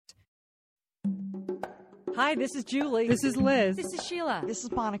Hi, this is Julie. This is Liz. This is Sheila. This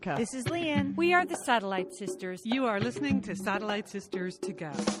is Monica. This is Leanne. We are the Satellite Sisters. You are listening to Satellite Sisters to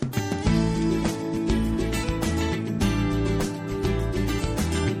Go.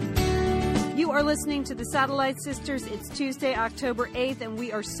 You are listening to the Satellite Sisters. It's Tuesday, October 8th, and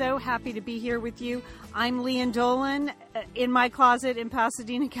we are so happy to be here with you. I'm Leanne Dolan in my closet in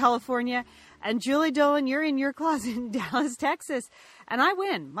Pasadena, California. And Julie Dolan, you're in your closet in Dallas, Texas. And I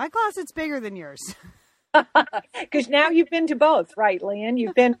win. My closet's bigger than yours. Because now you've been to both, right,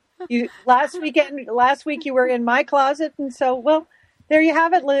 Leanne? Last week you were in my closet, and so, well, there you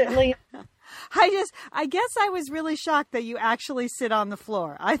have it, Leanne. I guess I was really shocked that you actually sit on the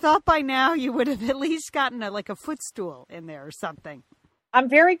floor. I thought by now you would have at least gotten a footstool in there or something. I'm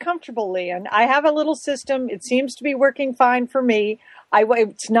very comfortable, Leanne. I have a little system. It seems to be working fine for me.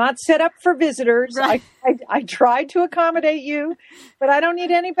 It's not set up for visitors. Right. I tried to accommodate you, but I don't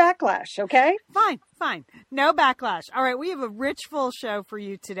need any backlash, okay? Fine. No backlash. All right, we have a rich, full show for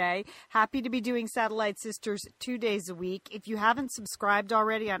you today. Happy to be doing Satellite Sisters 2 days a week. If you haven't subscribed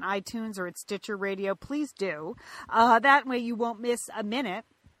already on iTunes or at Stitcher Radio, please do. That way you won't miss a minute.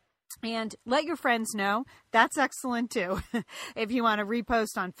 And let your friends know. That's excellent, too. If you want to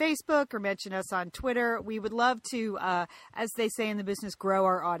repost on Facebook or mention us on Twitter, we would love to, as they say in the business, grow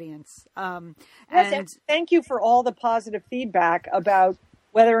our audience. And thank you for all the positive feedback about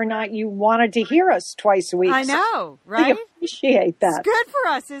whether or not you wanted to hear us twice a week. I know, right? We appreciate that. It's good for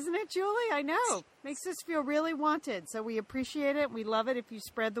us, isn't it, Julie? I know. Makes us feel really wanted. So we appreciate it. We love it if you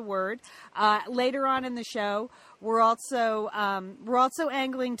spread the word. Later on in the show, we're also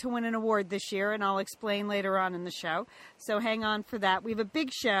angling to win an award this year, and I'll explain later on in the show. So hang on for that. We have a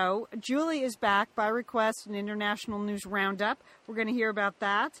big show. Julie is back by request, an international news roundup. We're going to hear about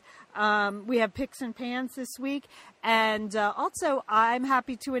that. We have picks and pans this week. And also, I'm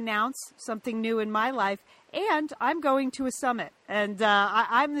happy to announce something new in my life. And I'm going to a summit. And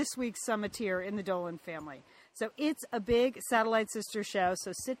I'm this week's summiteer in the Dolan family. So it's a big Satellite Sister show.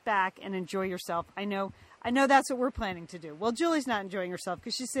 So sit back and enjoy yourself. I know that's what we're planning to do. Well, Julie's not enjoying herself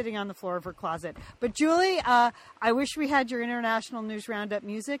because she's sitting on the floor of her closet. But Julie, I wish we had your International News Roundup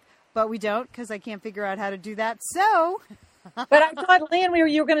music, but we don't because I can't figure out how to do that. So... But I thought,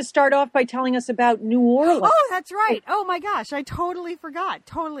 Leanne, you were going to start off by telling us about New Orleans. Oh, that's right. Oh, my gosh. I totally forgot.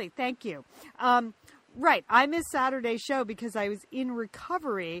 Totally. Thank you. Right. I missed Saturday's show because I was in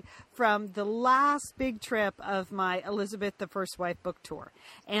recovery from the last big trip of my Elizabeth the First Wife book tour.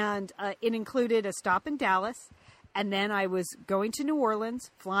 And it included a stop in Dallas. And then I was going to New Orleans,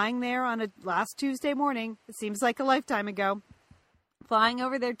 flying there on a last Tuesday morning. It seems like a lifetime ago. Flying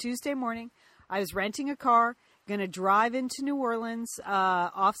over there Tuesday morning. I was renting a car. Going to drive into New Orleans.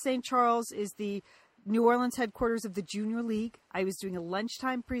 Off St. Charles is the New Orleans headquarters of the Junior League. I was doing a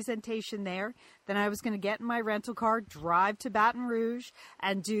lunchtime presentation there. Then I was going to get in my rental car, drive to Baton Rouge,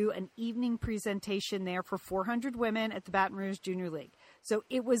 and do an evening presentation there for 400 women at the Baton Rouge Junior League. So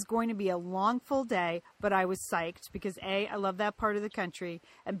it was going to be a long, full day, but I was psyched because A, I love that part of the country,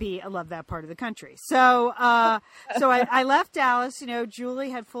 and B, I love that part of the country. So I left Dallas. You know,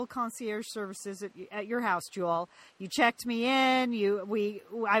 Julie had full concierge services at your house, Jewel. You checked me in.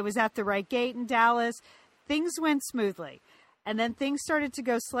 I was at the right gate in Dallas. Things went smoothly. And then things started to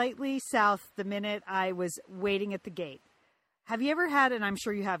go slightly south the minute I was waiting at the gate. Have you ever had, and I'm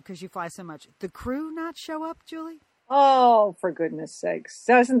sure you have because you fly so much, the crew not show up, Julie? Oh, for goodness sakes.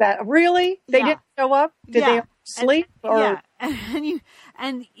 Doesn't that really? They didn't show up? Did they sleep? Yeah.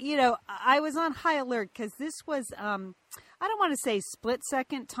 And I was on high alert because this was, I don't want to say split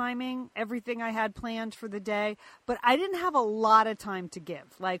second timing, everything I had planned for the day, but I didn't have a lot of time to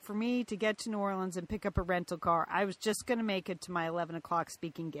give. Like for me to get to New Orleans and pick up a rental car, I was just going to make it to my 11 o'clock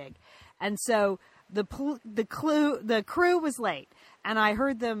speaking gig. And so the crew was late. And I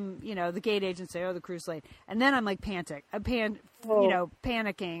heard them, the gate agent say, "Oh, the crew's late." And then I'm like panicking.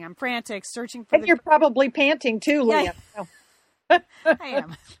 I'm frantic, searching for. And you're probably panting too, Leah. Yeah. I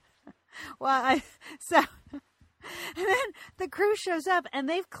am. Well, and then the crew shows up, and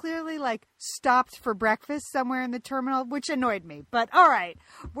they've clearly stopped for breakfast somewhere in the terminal, which annoyed me. But all right,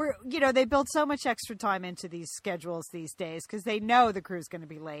 they build so much extra time into these schedules these days because they know the crew's going to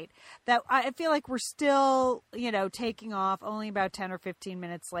be late. That I feel like we're still, taking off only about 10 or 15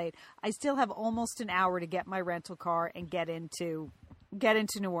 minutes late. I still have almost an hour to get my rental car and get into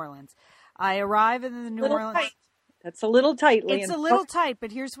New Orleans. I arrive in the New Orleans. Tight. That's a little tight, Leanne. It's a little tight,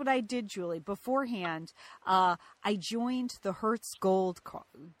 but here's what I did, Julie. Beforehand, I joined the Hertz Gold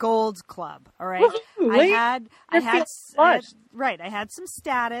Club. All right, Woo-hoo, I had some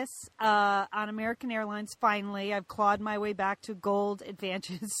status on American Airlines. Finally, I've clawed my way back to gold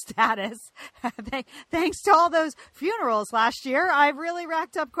advantage status. Thanks to all those funerals last year, I've really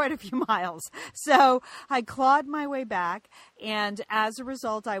racked up quite a few miles. So I clawed my way back, and as a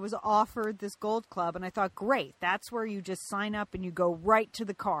result, I was offered this gold club, and I thought, great, that's where you just sign up and you go right to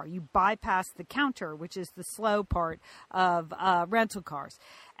the car. You bypass the counter, which is the slow part of rental cars.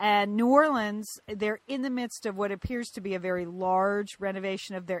 And New Orleans, they're in the midst of what appears to be a very large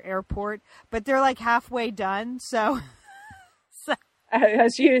renovation of their airport, but they're like halfway done. So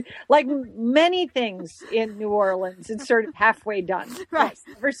as you like many things in New Orleans, it's sort of halfway done. Right.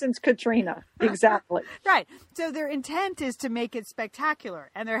 Yes, ever since Katrina. Exactly. Right. So their intent is to make it spectacular,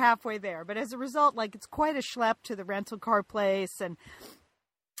 and they're halfway there. But as a result, like, it's quite a schlep to the rental car place,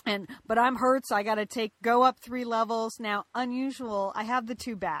 but I'm hurt, so I got to go up 3 levels. Now, unusual, I have the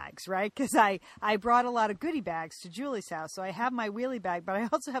 2 bags, right? Because I brought a lot of goodie bags to Julie's house. So I have my wheelie bag, but I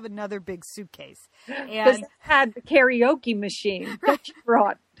also have another big suitcase. And had the karaoke machine that you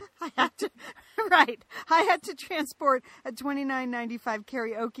brought. I had to transport a $29.95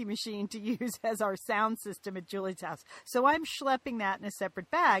 karaoke machine to use as our sound system at Julie's house. So I'm schlepping that in a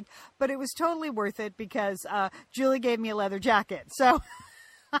separate bag, but it was totally worth it because Julie gave me a leather jacket. So...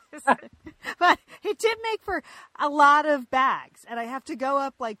 But it did make for a lot of bags, and I have to go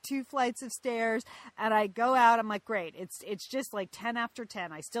up like 2 flights of stairs, and I go out. I'm like, great. It's just like 10 after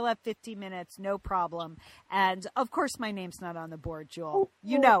 10. I still have 50 minutes, no problem. And of course, my name's not on the board, Jewel.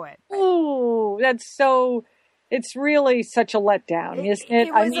 You know it. Oh, that's so. It's really such a letdown, isn't it?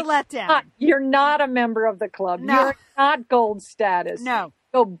 It was a letdown. You're not a member of the club. No. You're not gold status. No.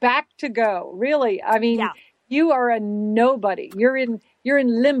 Go back to go. Really, I mean, you are a nobody. You're in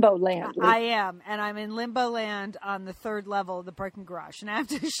limbo land. I am, and I'm in limbo land on the 3rd level of the parking garage, and I have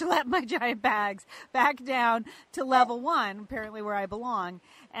to schlep my giant bags back down to level 1, apparently where I belong,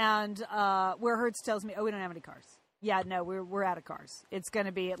 and where Hertz tells me, oh, we don't have any cars. Yeah, no, we're out of cars. It's going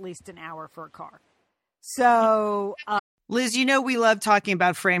to be at least an hour for a car. So... Liz, you know we love talking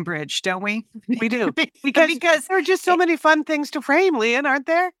about FrameBridge, don't we? We do. Because there are just so many fun things to frame, Leanne, aren't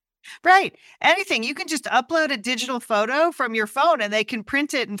there? Right. Anything. You can just upload a digital photo from your phone and they can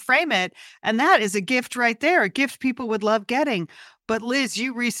print it and frame it. And that is a gift right there, a gift people would love getting. But Liz,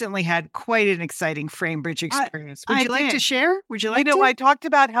 you recently had quite an exciting FrameBridge experience. Would you like to share? Would you like to? I talked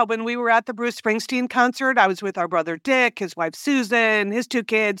about how when we were at the Bruce Springsteen concert, I was with our brother Dick, his wife Susan, his 2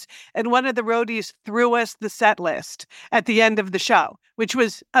 kids, and one of the roadies threw us the set list at the end of the show, which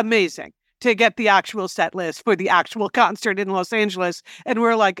was amazing to get the actual set list for the actual concert in Los Angeles. And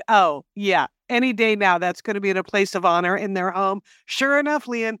we're like, oh, yeah, any day now, that's going to be in a place of honor in their home. Sure enough,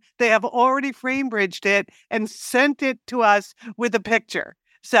 Leanne, they have already FrameBridged it and sent it to us with a picture.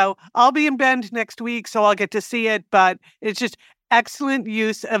 So I'll be in Bend next week, so I'll get to see it. But it's just excellent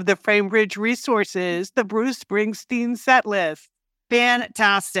use of the FrameBridge resources, the Bruce Springsteen set list.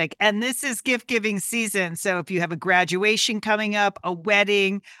 Fantastic. And this is gift giving season. So if you have a graduation coming up, a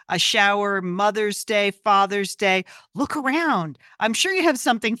wedding, a shower, Mother's Day, Father's Day, look around. I'm sure you have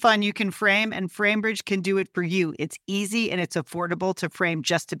something fun you can frame, and FrameBridge can do it for you. It's easy and it's affordable to frame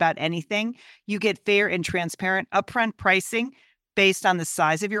just about anything. You get fair and transparent upfront pricing based on the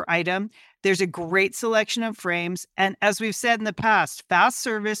size of your item. There's a great selection of frames. And as we've said in the past, fast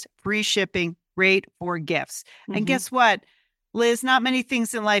service, free shipping, great for gifts. Mm-hmm. And guess what? Liz, not many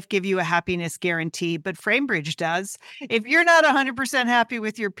things in life give you a happiness guarantee, but FrameBridge does. If you're not 100% happy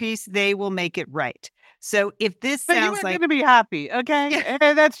with your piece, they will make it right. So if this sounds like... You're going to be happy, okay?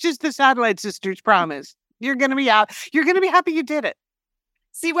 And that's just the Satellite Sisters promise. You're going to be out. You're going to be happy you did it.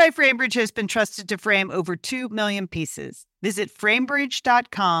 See why FrameBridge has been trusted to frame over 2 million pieces. Visit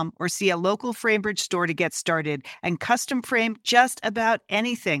framebridge.com or see a local FrameBridge store to get started and custom frame just about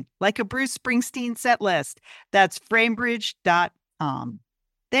anything, like a Bruce Springsteen set list. That's framebridge.com.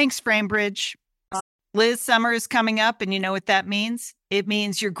 Thanks, FrameBridge. Liz, summer is coming up, and you know what that means? It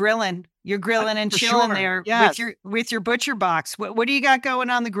means you're grilling. You're grilling and chilling there with your butcher box. What do you got going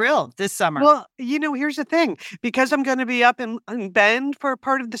on the grill this summer? Well, here's the thing. Because I'm going to be up in Bend for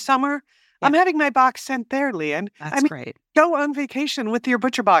part of the summer, I'm having my box sent there, Leanne. That's great. Go on vacation with your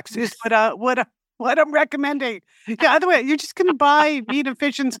butcher box is what I'm recommending. Yeah, other way, you're just going to buy meat and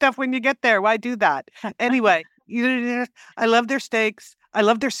fish and stuff when you get there. Why do that? Anyway, I love their steaks. I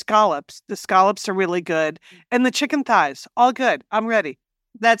love their scallops. The scallops are really good. And the chicken thighs, all good. I'm ready.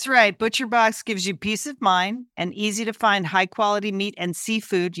 That's right. ButcherBox gives you peace of mind and easy to find high quality meat and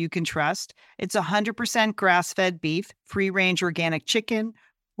seafood you can trust. It's 100% grass-fed beef, free-range organic chicken,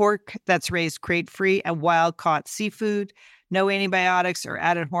 pork that's raised crate-free, and wild-caught seafood. no antibiotics or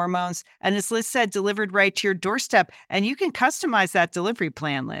added hormones. And as Liz said, delivered right to your doorstep. And you can customize that delivery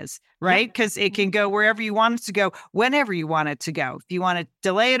plan, Liz, right? Because it can go wherever you want it to go, whenever you want it to go. If you want to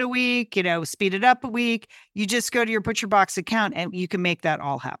delay it a week, speed it up a week, you just go to your ButcherBox account and you can make that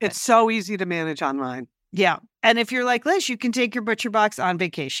all happen. It's so easy to manage online. Yeah. And if you're like Liz, you can take your ButcherBox on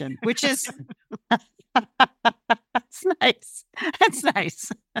vacation, which is that's nice. That's nice.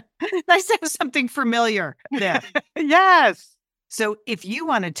 Nice to have something familiar there. Yes. So if you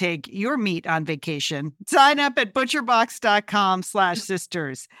want to take your meat on vacation, sign up at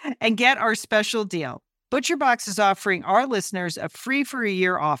butcherbox.com/sisters and get our special deal. ButcherBox is offering our listeners a free for a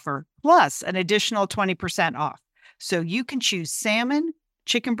year offer plus an additional 20% off. So you can choose salmon,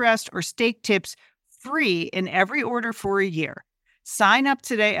 chicken breast, or steak tips free in every order for a year. Sign up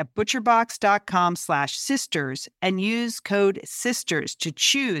today at butcherbox.com/sisters and use code SISTERS to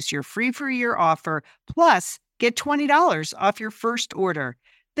choose your free for a year offer. Plus, get $20 off your first order.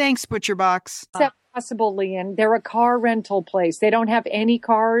 Thanks, ButcherBox. Is that possible, Leanne? They're a car rental place. They don't have any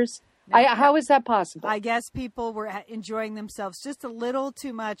cars. How is that possible? I guess people were enjoying themselves just a little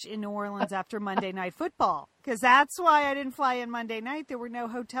too much in New Orleans after Monday Night Football, because that's why I didn't fly in Monday night. There were no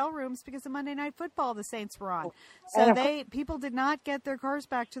hotel rooms because of Monday Night Football the Saints were on. So people did not get their cars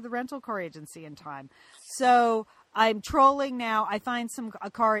back to the rental car agency in time. So I'm trolling now. I find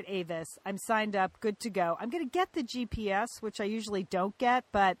a car at Avis. I'm signed up, good to go. I'm going to get the GPS, which I usually don't get,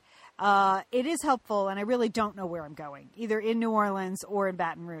 but it is helpful, and I really don't know where I'm going, either in New Orleans or in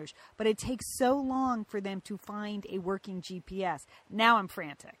Baton Rouge. But it takes so long for them to find a working GPS. Now I'm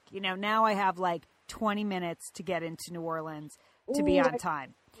frantic. Now I have like 20 minutes to get into New Orleans to be on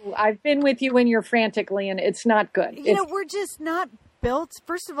time. I've been with you when you're frantic, Leanne. It's not good. We're just not built.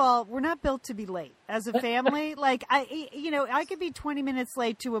 First of all, we're not built to be late as a family. Like I could be 20 minutes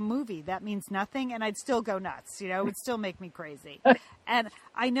late to a movie. That means nothing. And I'd still go nuts. It would still make me crazy. And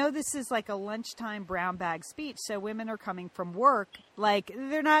I know this is like a lunchtime brown bag speech. So women are coming from work. Like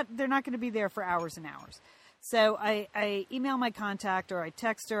they're not going to be there for hours and hours. So I email my contact or I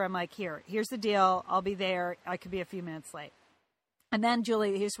text her. I'm like, here's the deal. I'll be there. I could be a few minutes late. And then,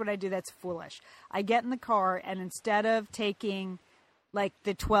 Julie, here's what I do that's foolish. I get in the car, and instead of taking like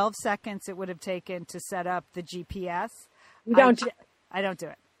the 12 seconds it would have taken to set up the GPS, I don't do it.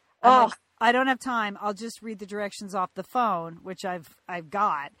 Like, I don't have time. I'll just read the directions off the phone, which I've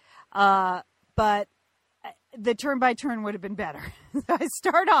got. But the turn by turn would have been better. I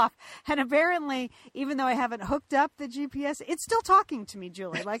start off, and apparently, even though I haven't hooked up the GPS, it's still talking to me,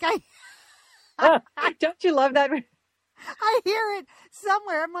 Julie. Like don't you love that? I hear it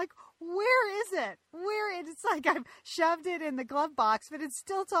somewhere. I'm like, where is it? It's like I've shoved it in the glove box, but it's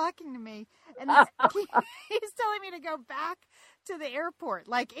still talking to me. And he's telling me to go back to the airport.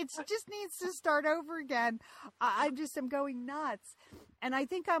 Like, it just needs to start over again. I'm going nuts. And I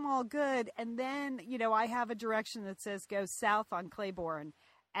think I'm all good. And then, I have a direction that says go south on Claiborne.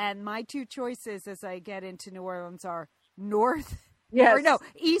 And my two choices as I get into New Orleans are north. Yes. Or no,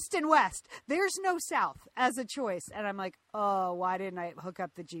 east and west. There's no south as a choice. And I'm like, oh, why didn't I hook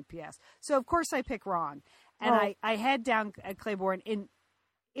up the GPS? So, of course, I pick wrong. And I head down at Claiborne in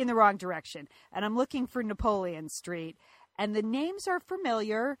the wrong direction. And I'm looking for Napoleon Street. And the names are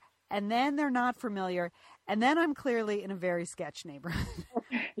familiar. And then they're not familiar. And then I'm clearly in a very sketch neighborhood.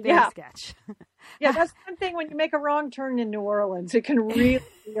 Sketch. Yeah, that's one thing when you make a wrong turn in New Orleans. It can really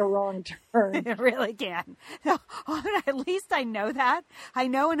be a wrong turn. It really can. At least I know that. I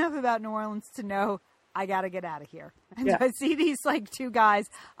know enough about New Orleans to know I got to get out of here. And so I see these like two guys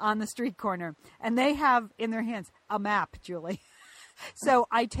on the street corner, and they have in their hands a map, Julie. So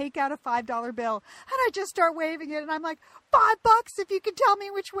I take out a $5 bill and I just start waving it. And I'm like, $5 if you can tell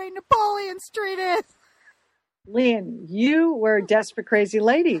me which way Napoleon Street is. Lynn, you were a desperate, crazy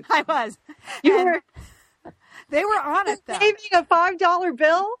lady. I was. They were on it, though. Waving a $5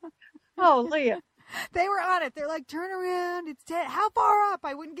 bill? Oh, Leah. They were on it. They're like, turn around. It's how far up?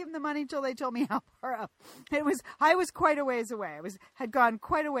 I wouldn't give them the money until they told me how far up. I was quite a ways away. Had gone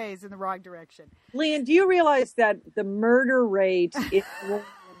quite a ways in the wrong direction. Leanne, do you realize that the murder rate in New Orleans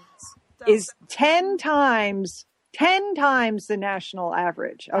is 10 times the national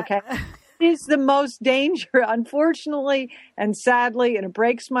average? Okay. It is the most dangerous, unfortunately and sadly, and it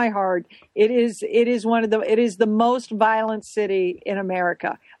breaks my heart. It is the most violent city in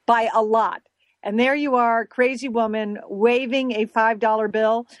America by a lot. And there you are, crazy woman, waving a $5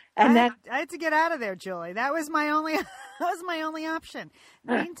 bill, and I had to get out of there, Julie. That was my only option.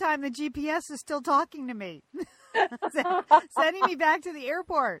 In the meantime, the GPS is still talking to me, sending me back to the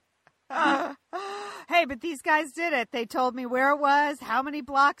airport. Hey, but these guys did it. They told me where it was, how many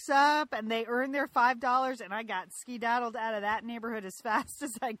blocks up, and they earned their $5, and I got skedaddled out of that neighborhood as fast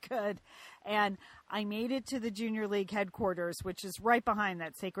as I could. And I made it to the Junior League headquarters, which is right behind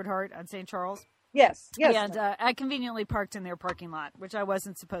that Sacred Heart on St. Charles. Yes. And I conveniently parked in their parking lot, which I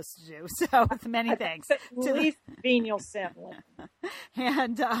wasn't supposed to do. So many thanks. Least venial sin.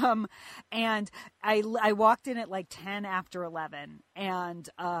 And I walked in at like 10 after 11, and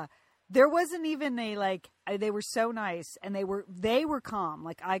there wasn't even they were so nice, and they were calm.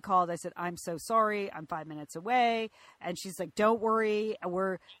 Like, I called, I said, I'm so sorry, I'm 5 minutes away. And she's like, don't worry.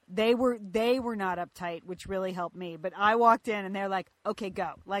 They were not uptight, which really helped me. But I walked in and they're like, okay,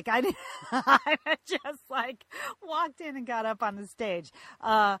 go. Like, I just like walked in and got up on the stage.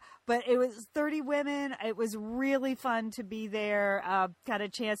 But it was 30 women. It was really fun to be there. Got a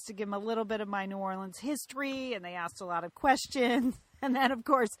chance to give them a little bit of my New Orleans history, and they asked a lot of questions. And then, of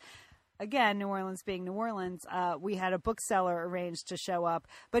course, again, New Orleans being New Orleans, we had a bookseller arranged to show up,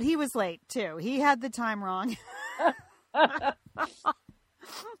 but he was late too. He had the time wrong.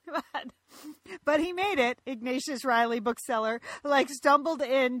 But he made it. Ignatius Riley, bookseller, stumbled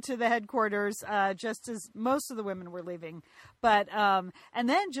into the headquarters just as most of the women were leaving. But and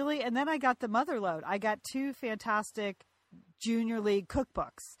then Julie, and then I got the mother load. I got 2 fantastic Junior League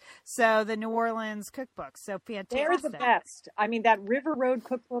cookbooks. So the New Orleans cookbooks. So fantastic. They're the best. I mean, that River Road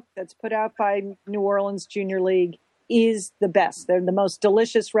cookbook that's put out by New Orleans Junior League is the best. They're the most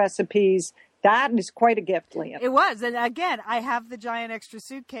delicious recipes. That is quite a gift, Liam. It was. And again, I have the giant extra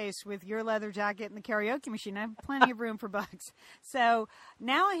suitcase with your leather jacket and the karaoke machine. I have plenty of room for books. So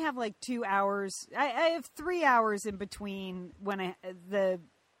now I have 2 hours. I have 3 hours in between when the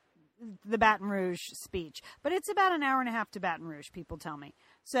Baton Rouge speech, but it's about an hour and a half to Baton Rouge, people tell me.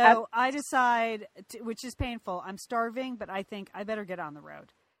 So I decide, which is painful, I'm starving, but I think I better get on the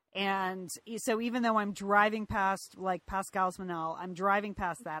road. And so even though I'm driving past Pascal's Manal, I'm driving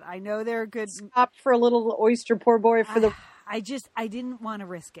past that. I know they're good. Stopped for a little oyster poor boy for the. I didn't want to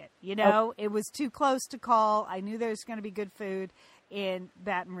risk it. You know, It was too close to call. I knew there was going to be good food in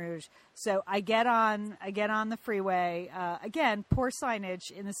Baton Rouge. So I get on the freeway. Again, poor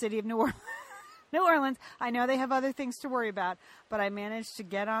signage in the city of New Orleans. New Orleans. I know they have other things to worry about, but I managed to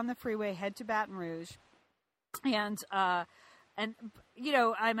get on the freeway, head to Baton Rouge, and I'm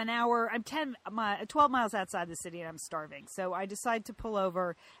 12 miles outside the city, and I'm starving. So I decide to pull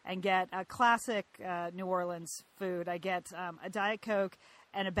over and get a classic New Orleans food. I get a Diet Coke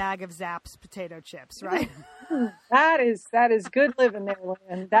and a bag of Zapp's potato chips, right? That is good living there,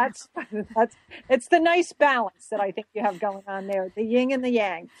 and that's it's the nice balance that I think you have going on there, the yin and the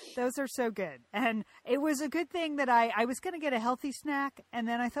yang. Those are so good, and it was a good thing that I was going to get a healthy snack, and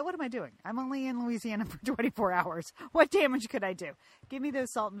then I thought, what am I doing? I'm only in Louisiana for 24 hours. What damage could I do? Give me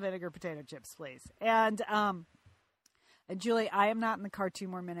those salt and vinegar potato chips, please. And Julie, I am not in the car 2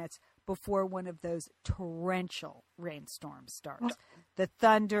 more minutes before one of those torrential rainstorms starts. The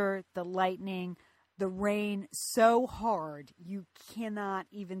thunder, the lightning, the rain so hard you cannot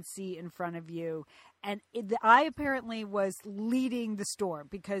even see in front of you. And I apparently was leading the storm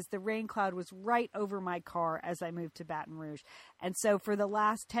because the rain cloud was right over my car as I moved to Baton Rouge. And so for the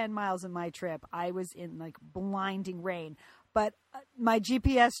last 10 miles of my trip, I was in blinding rain. But my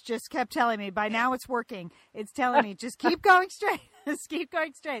GPS just kept telling me, by now it's working. It's telling me, just keep going straight. Just keep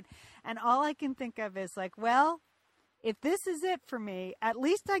going straight. And all I can think of is well, if this is it for me, at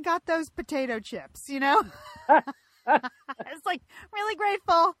least I got those potato chips, you know? It's really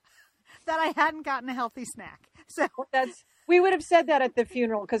grateful that I hadn't gotten a healthy snack. So we would have said that at the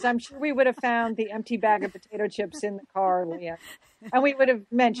funeral, because I'm sure we would have found the empty bag of potato chips in the car, Leah. And we would have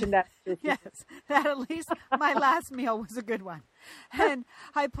mentioned that. Yes, that at least my last meal was a good one. And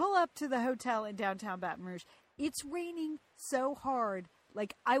I pull up to the hotel in downtown Baton Rouge. It's raining so hard.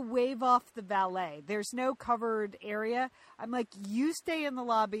 I wave off the valet. There's no covered area. I'm like, you stay in the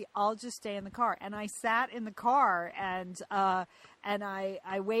lobby. I'll just stay in the car. And I sat in the car and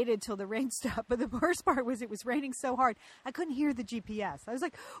I waited till the rain stopped. But the worst part was it was raining so hard. I couldn't hear the GPS. I was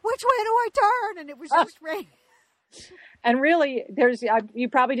like, which way do I turn? And it was just raining. And really, you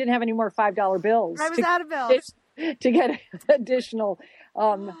probably didn't have any more $5 bills. I was out of bills. To get additional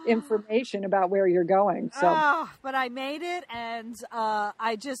information about where you're going. So, but I made it, and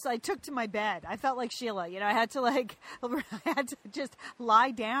I took to my bed. I felt like Sheila. I had to just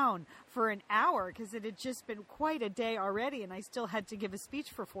lie down for an hour because it had just been quite a day already, and I still had to give a speech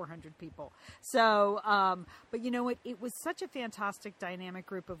for 400 people. So, but you know what? It was such a fantastic, dynamic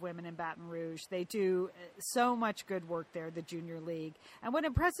group of women in Baton Rouge. They do so much good work there, the Junior League. And what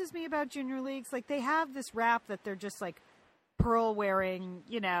impresses me about Junior Leagues, they have this rap that they're just pearl wearing,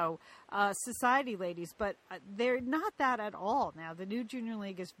 society ladies, but they're not that at all now. The new Junior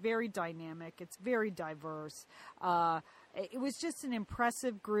League is very dynamic. It's very diverse. It was just an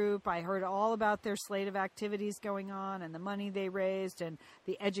impressive group. I heard all about their slate of activities going on and the money they raised and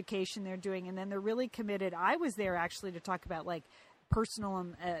the education they're doing. And then they're really committed. I was there actually to talk about personal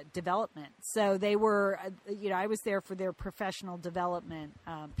development. So they were, I was there for their professional development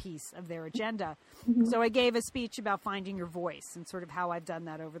piece of their agenda. Mm-hmm. So I gave a speech about finding your voice and sort of how I've done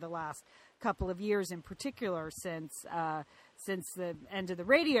that over the last couple of years, in particular since the end of the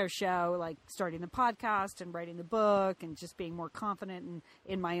radio show, like starting the podcast and writing the book and just being more confident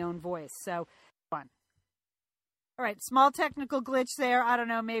in my own voice. So fun. All right, small technical glitch there. I don't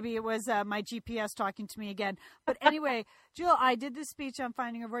know, maybe it was my GPS talking to me again. But anyway, Jill, I did this speech on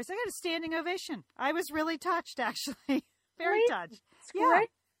finding a voice. I got a standing ovation. I was really touched, actually. Very touched. Yeah. Great.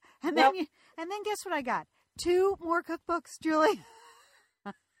 And then guess what I got? 2 more cookbooks, Julie.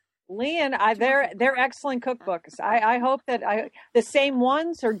 Leanne, they're excellent cookbooks. I hope that the same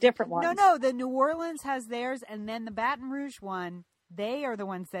ones or different ones. No, the New Orleans has theirs, and then the Baton Rouge one. They are the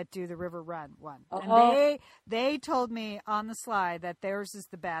ones that do the River Run one. Uh-oh. And they told me on the slide that theirs is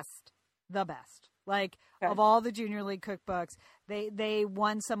the best. Like, okay. Of all the Junior League cookbooks, they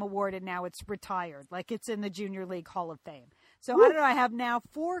won some award and now it's retired. Like, it's in the Junior League Hall of Fame. So, I don't know, I have now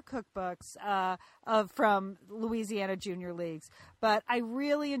 4 cookbooks from Louisiana Junior Leagues. But I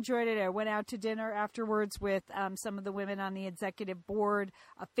really enjoyed it. I went out to dinner afterwards with some of the women on the executive board.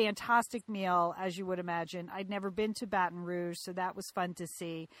 A fantastic meal, as you would imagine. I'd never been to Baton Rouge, so that was fun to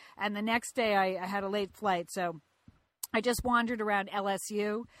see. And the next day I had a late flight, so I just wandered around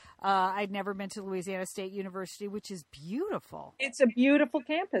LSU. I'd never been to Louisiana State University, which is beautiful. It's a beautiful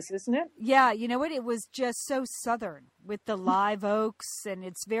campus, isn't it? Yeah, you know what? It was just so southern with the live oaks, and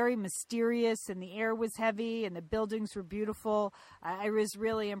it's very mysterious, and the air was heavy, and the buildings were beautiful. I was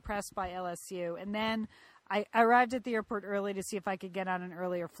really impressed by LSU. And then I arrived at the airport early to see if I could get on an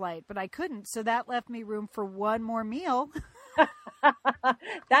earlier flight, but I couldn't, so that left me room for one more meal.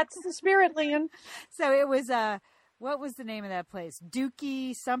 That's the spirit, Leanne. So it was what was the name of that place?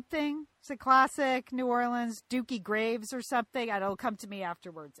 Dookie something? It's a classic New Orleans, Dookie Graves or something. It'll come to me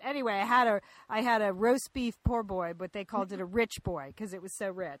afterwards. Anyway, I had a roast beef poor boy, but they called it a rich boy because it was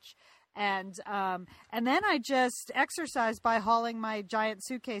so rich. And then I just exercised by hauling my giant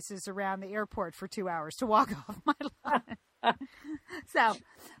suitcases around the airport for 2 hours to walk off my lawn. So,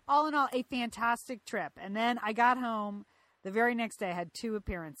 all in all, a fantastic trip. And then I got home the very next day. I had 2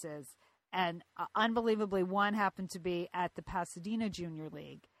 appearances. And unbelievably, one happened to be at the Pasadena Junior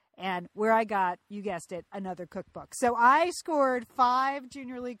League. And where I got, you guessed it, another cookbook. So I scored 5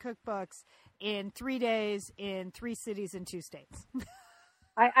 Junior League cookbooks in 3 days in 3 cities in 2 states.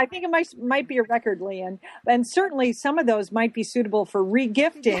 I think it might be a record, Leanne. And certainly some of those might be suitable for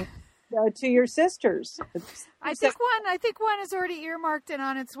regifting to your sisters. I think one is already earmarked and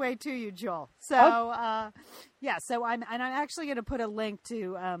on its way to you, Joel. So, so I'm actually going to put a link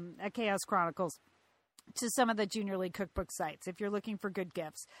to at Chaos Chronicles to some of the Junior League cookbook sites if you're looking for good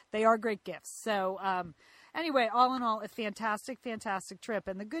gifts. They are great gifts. So, anyway, all in all, a fantastic, fantastic trip.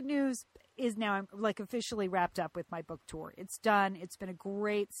 And the good news is now I'm officially wrapped up with my book tour. It's done. It's been a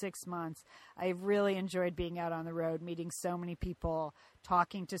great 6 months. I've really enjoyed being out on the road, meeting so many people,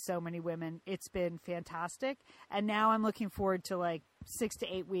 talking to so many women. It's been fantastic. And now I'm looking forward to 6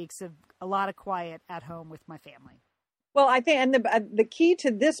 to 8 weeks of a lot of quiet at home with my family. Well, I think, and the key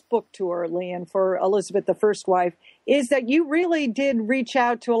to this book tour, Leanne, for Elizabeth, the First Wife, is that you really did reach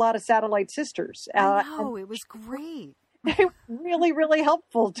out to a lot of satellite sisters. I know, it was great. They were really, really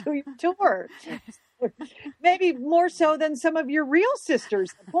helpful to your tour. Maybe more so than some of your real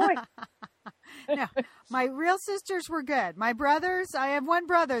sisters. The point. No, my real sisters were good. My brothers, I have one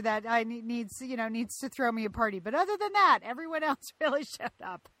brother that needs to throw me a party. But other than that, everyone else really showed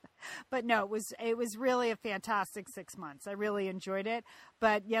up. But no, it was really a fantastic 6 months. I really enjoyed it.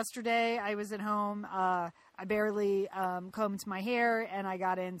 But yesterday I was at home. I barely combed my hair, and I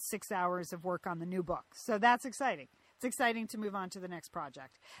got in 6 hours of work on the new book. So that's exciting. It's exciting to move on to the next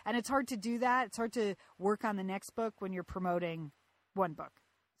project. And it's hard to do that. It's hard to work on the next book when you're promoting one book.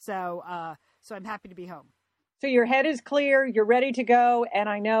 So I'm happy to be home. So your head is clear, you're ready to go, and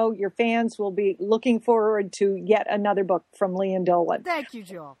I know your fans will be looking forward to yet another book from Leanne Dolan. Thank you,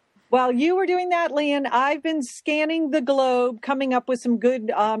 Joel. While you were doing that, Leanne, I've been scanning the globe, coming up with some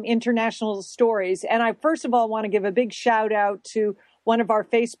good international stories. And I first of all want to give a big shout out to one of our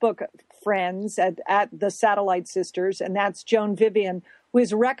Facebook friends at the Satellite Sisters, and that's Joan Vivian, who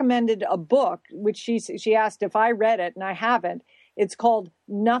has recommended a book, which she asked if I read it, and I haven't. It's called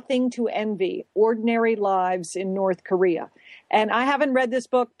Nothing to Envy, Ordinary Lives in North Korea. And I haven't read this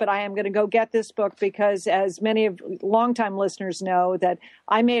book, but I am going to go get this book because, as many of longtime listeners know, that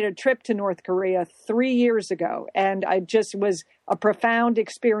I made a trip to North Korea 3 years ago. And I just was a profound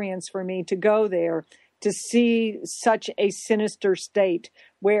experience for me to go there to see such a sinister state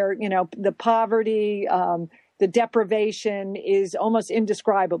where, the poverty, the deprivation is almost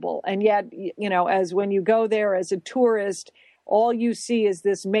indescribable. And yet, as when you go there as a tourist, all you see is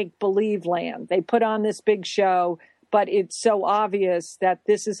this make-believe land. They put on this big show, but it's so obvious that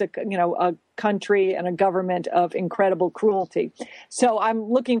this is a country and a government of incredible cruelty. So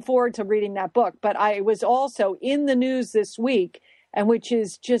I'm looking forward to reading that book. But I was also in the news this week, and which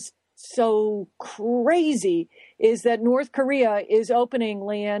is just so crazy, is that North Korea is opening,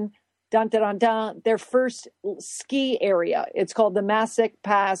 Leanne, dun, dun, dun, dun, their first ski area. It's called the Masik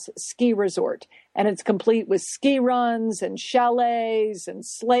Pass Ski Resort, and it's complete with ski runs and chalets and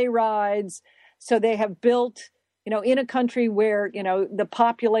sleigh rides. So they have built, in a country where, the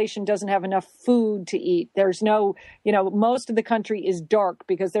population doesn't have enough food to eat. There's no, most of the country is dark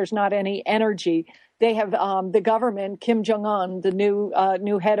because there's not any energy. They have the government, Kim Jong-un, the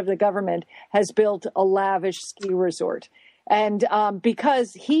new head of the government, has built a lavish ski resort. And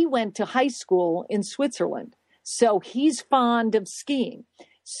because he went to high school in Switzerland, so he's fond of skiing.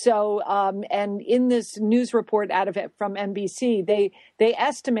 So, and in this news report from NBC, they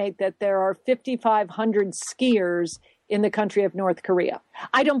estimate that there are 5,500 skiers in the country of North Korea.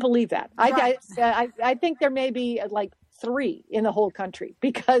 I don't believe that. Right. I think there may be like 3 in the whole country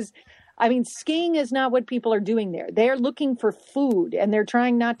because, skiing is not what people are doing there. They're looking for food and they're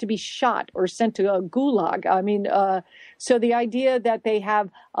trying not to be shot or sent to a gulag. So the idea that they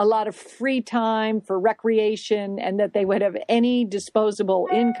have a lot of free time for recreation and that they would have any disposable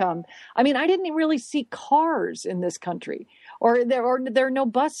income. I didn't really see cars in this country or there are no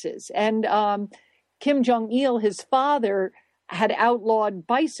buses. And Kim Jong-il, his father, had outlawed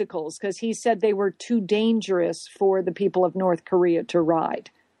bicycles because he said they were too dangerous for the people of North Korea to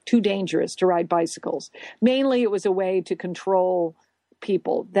ride. Too dangerous to ride bicycles. Mainly, it was a way to control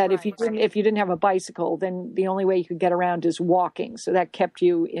people. That if you didn't have a bicycle, then the only way you could get around is walking. So that kept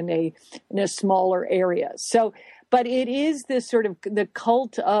you in a smaller area. So, but it is this sort of the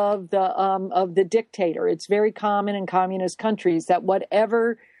cult of the dictator. It's very common in communist countries that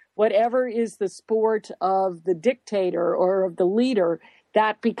whatever is the sport of the dictator or of the leader,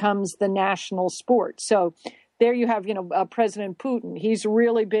 that becomes the national sport. So. There you have, President Putin. He's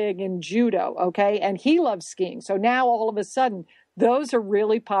really big in judo, okay? And he loves skiing. So now all of a sudden, those are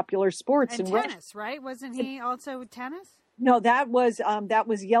really popular sports. And tennis, right? Wasn't he also with tennis? No, that was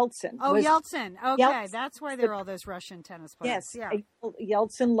Yeltsin. Oh, Yeltsin. Okay, Yeltsin. That's why there are all those Russian tennis players. Yes, yeah.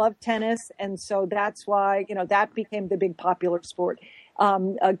 Yeltsin loved tennis, and so that's why, that became the big popular sport.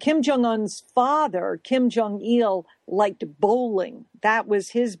 Kim Jong-un's father, Kim Jong-il, liked bowling. That was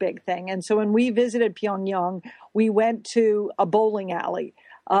his big thing. And so when we visited Pyongyang, we went to a bowling alley,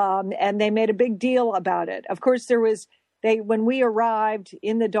 and they made a big deal about it. Of course, when we arrived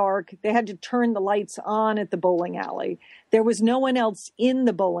in the dark, they had to turn the lights on at the bowling alley. There was no one else in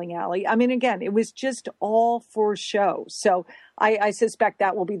the bowling alley. Again, it was just all for show. So I suspect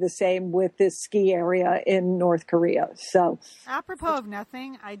that will be the same with this ski area in North Korea. So, apropos of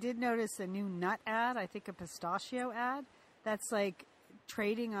nothing, I did notice a new nut ad. I think a pistachio ad. That's like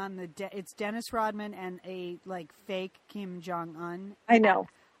trading on it's Dennis Rodman and a fake Kim Jong-un. I know.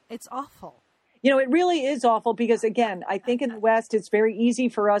 It's awful. It really is awful because, again, I think in the West, it's very easy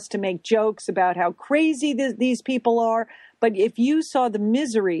for us to make jokes about how crazy these people are. But if you saw the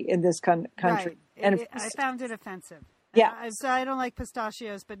misery in this country. Right. And I found it offensive. Yeah. So I don't like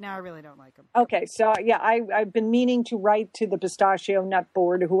pistachios, but now I really don't like them. Okay. So, yeah, I've been meaning to write to the pistachio nut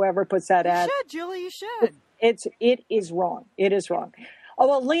board or whoever puts that ad. You should, Julie, you should. It is wrong. It is wrong. Oh,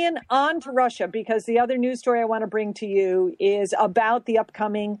 well, Leanne, on to Russia, because the other news story I want to bring to you is about the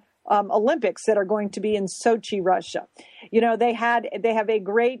upcoming Olympics that are going to be in Sochi, Russia. They have a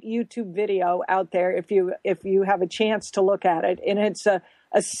great YouTube video out there if you have a chance to look at it, and it's a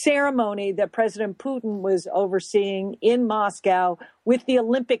ceremony that President Putin was overseeing in Moscow with the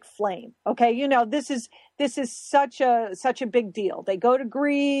Olympic flame. Okay, this is such a big deal. They go to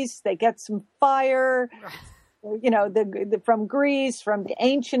Greece, they get some fire. From Greece, from the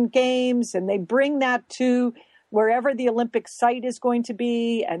ancient games, and they bring that to wherever the Olympic site is going to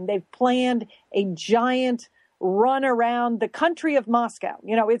be, and they've planned a giant run around the country of Moscow.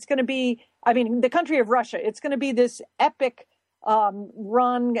 It's going to be, the country of Russia. It's going to be this epic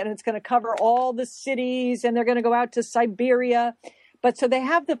run, and it's going to cover all the cities, and they're going to go out to Siberia. But so they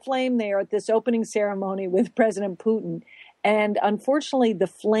have the flame there at this opening ceremony with President Putin, and unfortunately the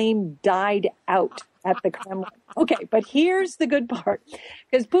flame died out at the Kremlin. Okay, but here's the good part,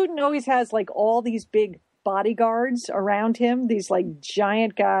 because Putin always has like all these big bodyguards around him, these like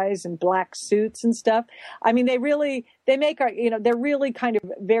giant guys in black suits and stuff. I mean, they make they're really kind of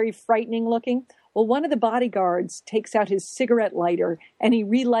very frightening looking. Well, one of the bodyguards takes out his cigarette lighter and he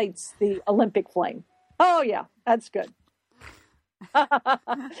relights the Olympic flame. Oh yeah, that's good.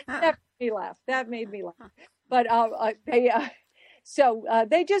 That made me laugh. But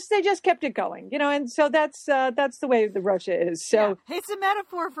they just kept it going, and so that's the way the Russia is. So yeah, it's a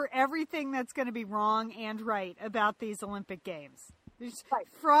metaphor for everything that's going to be wrong and right about these Olympic Games. It's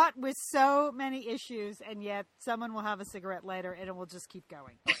fraught with so many issues, and yet someone will have a cigarette lighter and it will just keep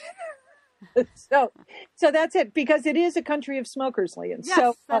going. So that's it, because it is a country of smokers, Leon. Yes,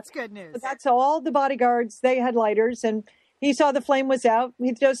 so that's good news. That's all the bodyguards. They had lighters, and he saw the flame was out.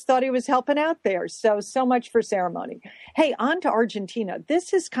 He just thought he was helping out there. So much for ceremony. Hey, on to Argentina.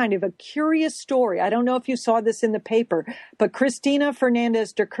 This is kind of a curious story. I don't know if you saw this in the paper, but Cristina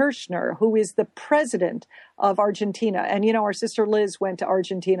Fernandez de Kirchner, who is the president of Argentina, and our sister Liz went to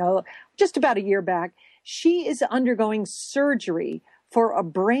Argentina just about a year back. She is undergoing surgery for a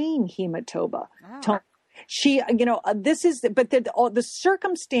brain hematoma. Oh. She, this is, but the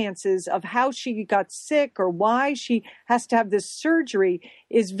circumstances of how she got sick or why she has to have this surgery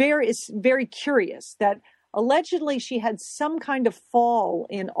is very curious. That allegedly she had some kind of fall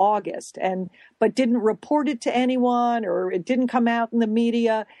in August but didn't report it to anyone, or it didn't come out in the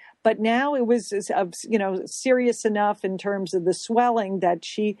media. But now it was, serious enough in terms of the swelling that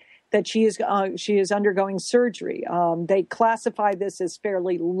she is undergoing surgery. They classify this as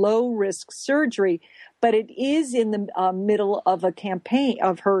fairly low risk surgery, but it is in the middle of her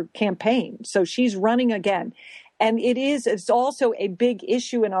campaign. So she's running again. And it's also a big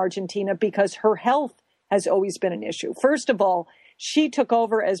issue in Argentina because her health has always been an issue. First of all, she took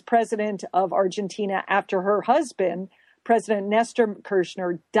over as president of Argentina after her husband, President Nestor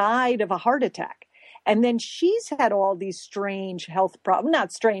Kirchner, died of a heart attack. And then she's had all these strange health problems,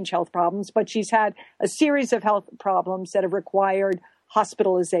 not strange health problems, but she's had a series of health problems that have required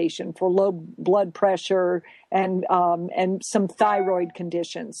hospitalization for low blood pressure and some thyroid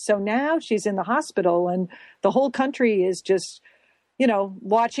conditions. So now she's in the hospital, and the whole country is just,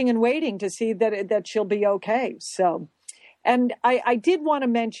 watching and waiting to see that she'll be okay. So, and I did want to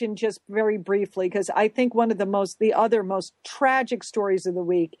mention just very briefly, because I think one of the other most tragic stories of the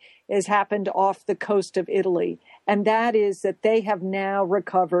week has happened off the coast of Italy. And that is that they have now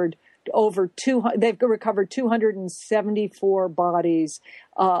recovered they've recovered 274 bodies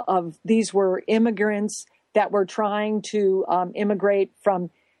these were immigrants that were trying to immigrate from,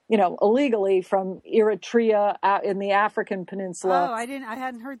 illegally from Eritrea in the African peninsula. Oh, I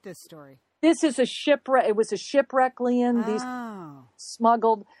hadn't heard this story. This is a shipwreck. It was a shipwreck, Leon. These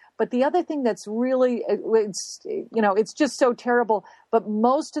smuggled. But the other thing that's really, it's just so terrible. But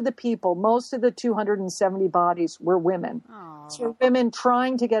most of the 270 bodies were women. So women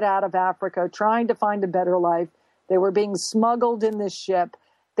trying to get out of Africa, trying to find a better life. They were being smuggled in this ship.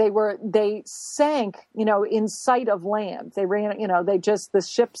 They sank, in sight of land. They ran, the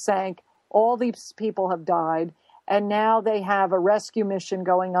ship sank. All these people have died. And now they have a rescue mission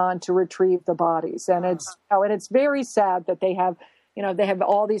going on to retrieve the bodies. And it's very sad that they have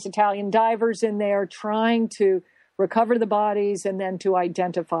all these Italian divers in there trying to recover the bodies and then to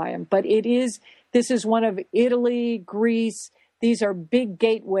identify them. But this is one of Italy, Greece. These are big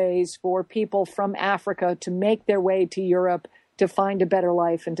gateways for people from Africa to make their way to Europe to find a better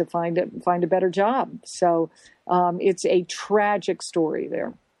life and to find a better job. So it's a tragic story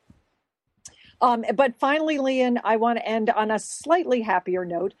there. But finally, Leon, I want to end on a slightly happier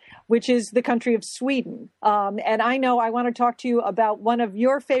note, which is the country of Sweden. And I know I want to talk to you about one of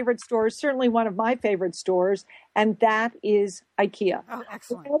your favorite stores, certainly one of my favorite stores, and that is IKEA. Oh,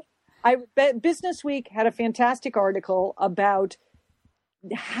 excellent. Business Week had a fantastic article about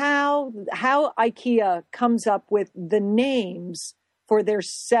how IKEA comes up with the names for their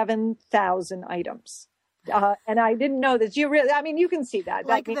 7,000 items. And I didn't know that you can see that.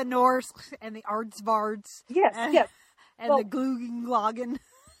 Like the Norse and the Ardsvards. Yes. And the Glugenglagen.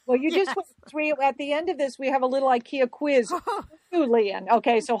 Well, you just at the end of this, we have a little IKEA quiz for you, Leon.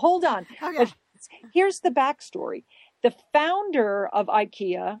 Okay, so hold on. Okay. But here's the backstory. The founder of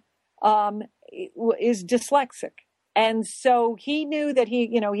IKEA is dyslexic. And so he knew that he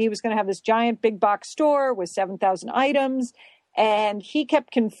was going to have this giant big box store with 7,000 items. And he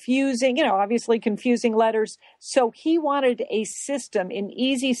kept confusing letters. So he wanted a system, an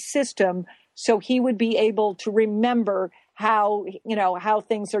easy system, so he would be able to remember how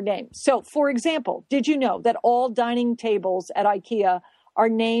things are named. So, for example, did you know that all dining tables at IKEA are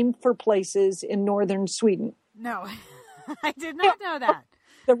named for places in northern Sweden. No, I did not know that.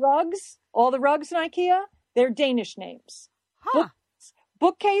 The rugs, all the rugs in IKEA, they're Danish names. Huh.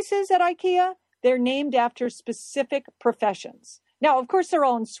 Bookcases at IKEA, they're named after specific professions. Now, of course, they're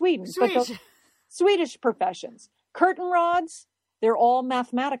all in Sweden, but those Swedish professions. Curtain rods, they're all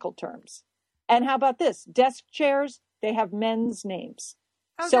mathematical terms. And how about this? Desk chairs, they have men's names.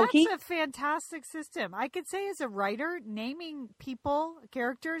 Oh, so that's a fantastic system. I could say as a writer, naming people,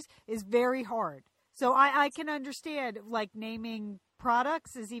 characters, is very hard. So I can understand, like, naming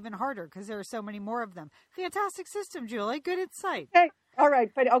products is even harder because there are so many more of them. Fantastic system, Julie. Good insight. Okay. All right.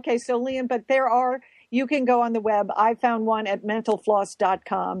 But okay. So, Lian, but you can go on the web. I found one at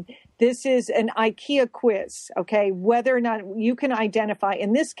mentalfloss.com. This is an IKEA quiz. Okay. Whether or not you can identify,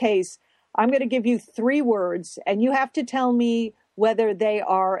 in this case, I'm going to give you 3 words and you have to tell me whether they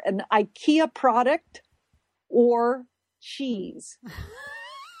are an IKEA product or cheese.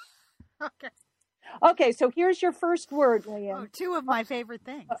 Okay. Okay, so here's your first word, Lian. Oh, 2 of my favorite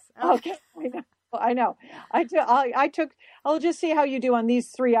things. Okay, I know. I'll just see how you do on these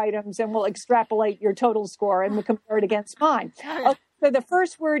 3 items, and we'll extrapolate your total score, and we'll compare it against mine. Okay, so the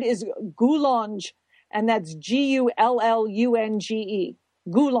first word is goulange, and that's Gullunge.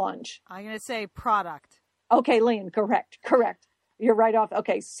 Goulange. I'm going to say product. Okay, Lian, correct. You're right off.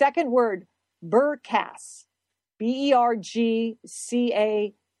 Okay, second word, bergkasse. Bergcase.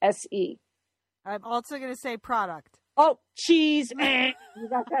 I'm also going to say product. Oh, cheese. You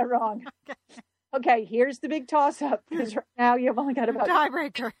got that wrong. Okay, here's the big toss-up. Because right now you've only got about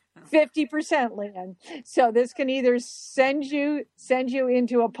tiebreaker 50%, Lian. So this can either send you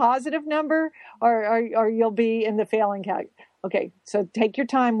into a positive number, or you'll be in the failing category. Okay, so take your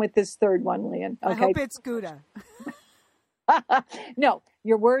time with this third one, Lian. Okay. I hope it's Gouda. No,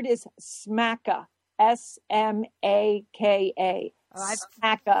 your word is smacka. Smaka.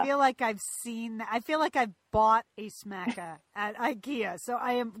 I feel like I've seen that. I feel like I've bought a smacka at IKEA, so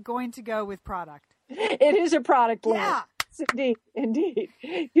I am going to go with product. It is a product, Lian. Yeah. Indeed.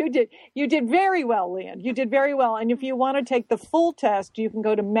 You did very well, Lian. You did very well. And if you want to take the full test, you can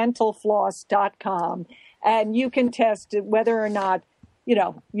go to mentalfloss.com and you can test whether or not,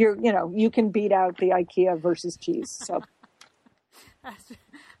 you can beat out the IKEA versus cheese. So.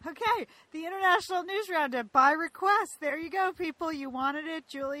 Okay, the International News Roundup by request. There you go, people. You wanted it.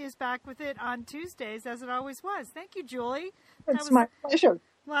 Julie is back with it on Tuesdays, as it always was. Thank you, Julie. It's my pleasure.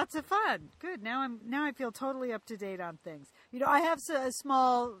 Lots of fun. Good. Now I feel totally up to date on things. I have a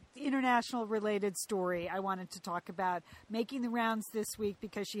small international related story I wanted to talk about. Making the rounds this week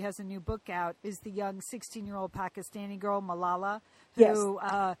because she has a new book out is the young 16-year-old Pakistani girl Malala, who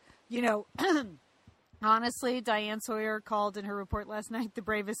honestly, Diane Sawyer called in her report last night the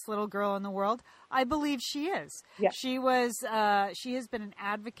bravest little girl in the world. I believe she is. Yeah. She has been an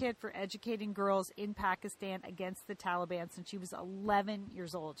advocate for educating girls in Pakistan against the Taliban since she was 11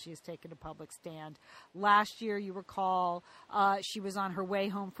 years old. She has taken a public stand. Last year, you recall, she was on her way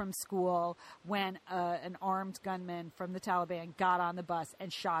home from school when an armed gunman from the Taliban got on the bus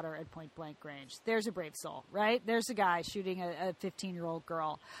and shot her at point blank range. There's a brave soul, right? There's a guy shooting a 15-year-old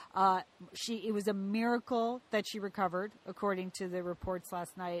girl. It was a miracle that she recovered, according to the reports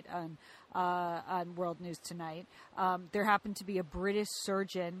last night on World News Tonight. There happened to be a British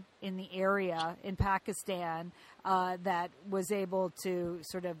surgeon in the area in Pakistan that was able to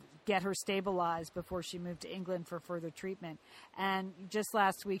sort of get her stabilized before she moved to England for further treatment. And just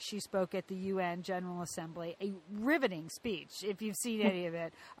last week, she spoke at the UN General Assembly, a riveting speech, if you've seen any of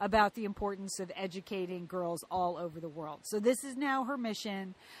it, about the importance of educating girls all over the world. So this is now her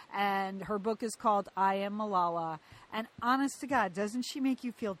mission, and her book is called I Am Malala. And honest to God, doesn't she make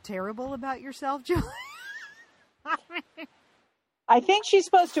you feel terrible about yourself, Julie? I think she's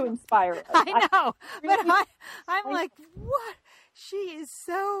supposed to inspire us. I know, but I'm like, what? She is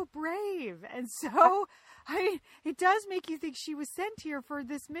so brave, and so, it does make you think she was sent here for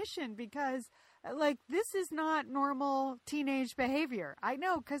this mission because, this is not normal teenage behavior. I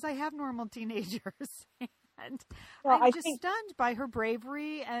know, because I have normal teenagers, and I'm just stunned by her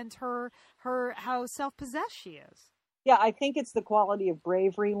bravery and her how self-possessed she is. Yeah, I think it's the quality of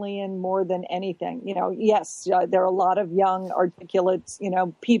bravery, Lian, more than anything. Yes, there are a lot of young, articulate,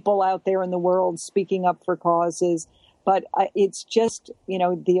 people out there in the world speaking up for causes. But it's just,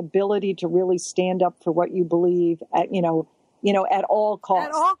 the ability to really stand up for what you believe at all costs.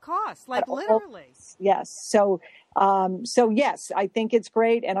 At all costs, literally. Yes. So yes, I think it's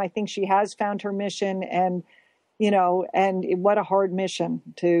great. And I think she has found her mission and what a hard mission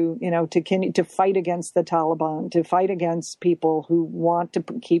to fight against the Taliban, to fight against people who want to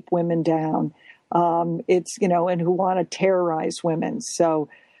keep women down. It's, and who want to terrorize women. So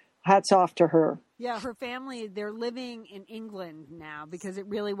hats off to her. Yeah, her family, they're living in England now because it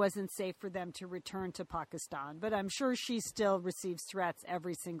really wasn't safe for them to return to Pakistan. But I'm sure she still receives threats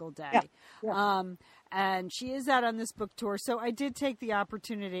every single day. Yeah. And she is out on this book tour. So I did take the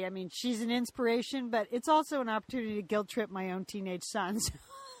opportunity. I mean, she's an inspiration, but it's also an opportunity to guilt trip my own teenage sons.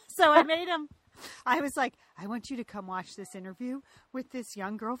 So I made him. I was like, I want you to come watch this interview with this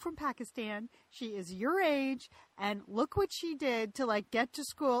young girl from Pakistan. She is your age, and look what she did to get to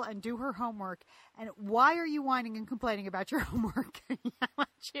school and do her homework. And why are you whining and complaining about your homework? I want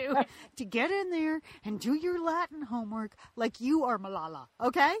you to get in there and do your Latin homework like you are Malala.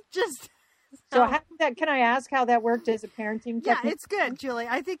 Okay? So can I ask how that worked as a parenting technique? Yeah, it's good, Julie.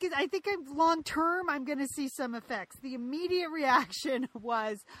 I think long term I'm going to see some effects. The immediate reaction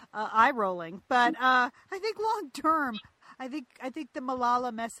was eye rolling, but I think long term, I think the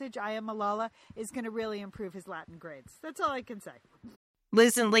Malala message, I am Malala, is going to really improve his Latin grades. That's all I can say.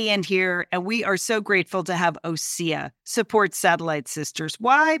 Liz and Leanne here, and we are so grateful to have OSEA support Satellite Sisters.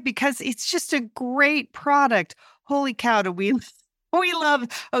 Why? Because it's just a great product. Holy cow, do we love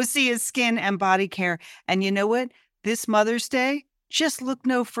OSEA's skin and body care. And you know what? This Mother's Day, just look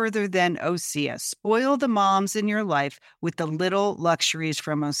no further than OSEA. Spoil the moms in your life with the little luxuries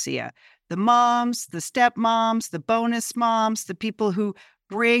from OSEA. The moms, the stepmoms, the bonus moms, the people who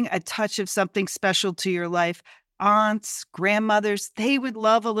bring a touch of something special to your life. Aunts, grandmothers, they would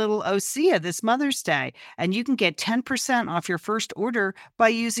love a little OSEA this Mother's Day. And you can get 10% off your first order by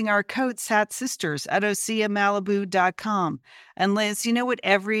using our code SATSisters at OSEAMalibu.com. And Liz, you know what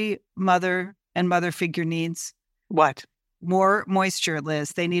every mother and mother figure needs? What? More moisture,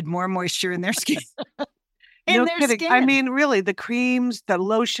 Liz. They need more moisture in their skin. No kidding. I mean, really, the creams, the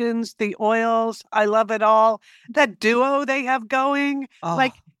lotions, the oils, I love it all. That duo they have going,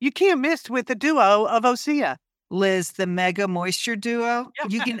 you can't miss with the duo of OSEA. Liz, the Mega Moisture Duo.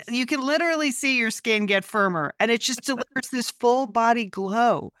 Yes. You can literally see your skin get firmer, and it just delivers this full body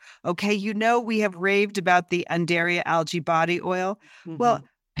glow. Okay, we have raved about the Undaria Algae Body Oil. Mm-hmm. Well,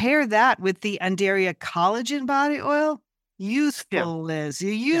 pair that with the Undaria Collagen Body Oil. Youthful, Liz. A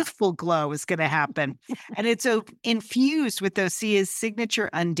youthful glow is going to happen. And it's infused with OSEA's signature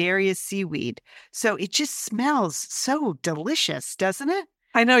Undaria seaweed. So it just smells so delicious, doesn't it?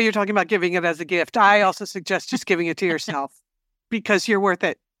 I know you're talking about giving it as a gift. I also suggest just giving it to yourself because you're worth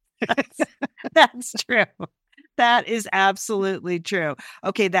it. That's true. That is absolutely true.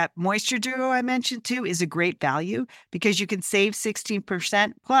 Okay, that Moisture Duo I mentioned too is a great value because you can save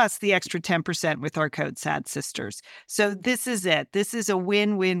 16% plus the extra 10% with our code SADSisters. So this is it. This is a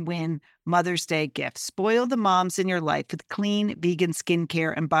win-win-win Mother's Day gift. Spoil the moms in your life with clean vegan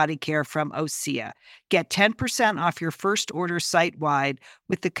skincare and body care from OSEA. Get 10% off your first order site-wide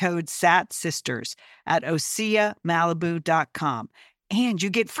with the code SATSisters at OSEAMalibu.com. And you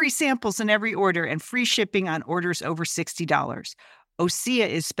get free samples in every order and free shipping on orders over $60. OSEA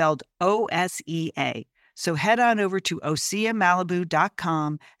is spelled O-S-E-A. So head on over to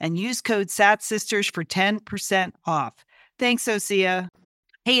OSEAMalibu.com and use code SATSisters for 10% off. Thanks, OSEA.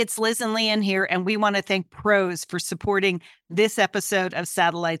 Hey, it's Liz and Leanne here, and we want to thank Pros for supporting this episode of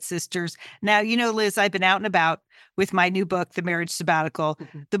Satellite Sisters. Now, Liz, I've been out and about with my new book, The Marriage Sabbatical.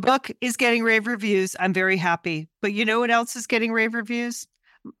 Mm-hmm. The book is getting rave reviews. I'm very happy. But you know what else is getting rave reviews?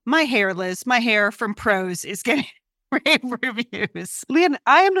 My hair, Liz. My hair from Pros is getting rave reviews. Leanne,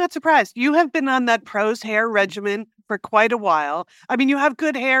 I am not surprised. You have been on that Pros hair regimen for quite a while. I mean, you have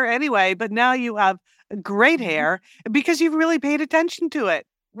good hair anyway, but now you have great hair because you've really paid attention to it.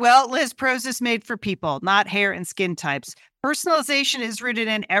 Well, Liz, Pros is made for people, not hair and skin types. Personalization is rooted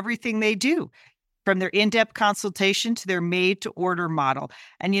in everything they do, from their in-depth consultation to their made-to-order model.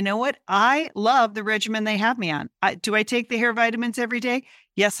 And you know what? I love the regimen they have me on. Do I take the hair vitamins every day?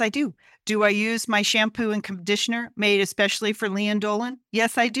 Yes, I do. Do I use my shampoo and conditioner made especially for Leanne Dolan?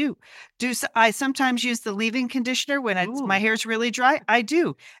 Yes, I do. Do I sometimes use the leave-in conditioner when my hair's really dry? I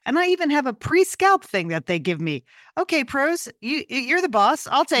do. And I even have a pre-scalp thing that they give me. Okay, Pros, you're the boss.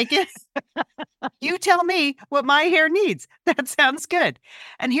 I'll take it. You tell me what my hair needs. That sounds good.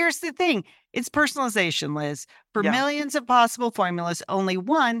 And here's the thing. It's personalization, Liz. For millions of possible formulas, only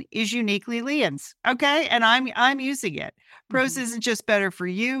one is uniquely Leanne's. Okay? And I'm using it. Pros isn't just better for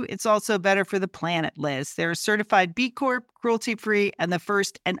you, it's also better for the planet, Liz. They're a certified B Corp, cruelty-free, and the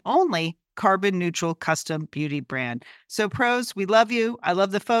first and only carbon neutral custom beauty brand. So Pros, we love you. I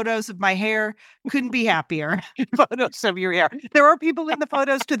love the photos of my hair. Couldn't be happier. Photos of your hair. There are people in the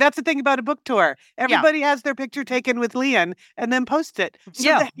photos too. That's the thing about a book tour. Everybody has their picture taken with Leon and then posts it.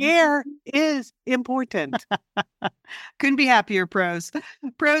 So the hair is important. Couldn't be happier, Pros.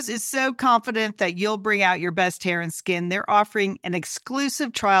 Pros is so confident that you'll bring out your best hair and skin. They're offering an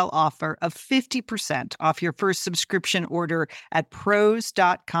exclusive trial offer of 50% off your first subscription order at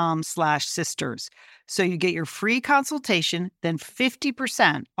pros.com/sisters. So you get your free consultation, then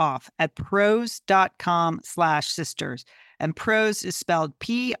 50% off at pros.com/sisters. And Pros is spelled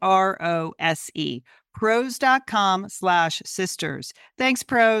PROSE. Pros.com/sisters. Thanks,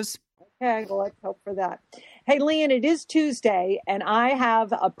 Pros. Okay, well, let's hope for that. Hey, Leon, it is Tuesday, and I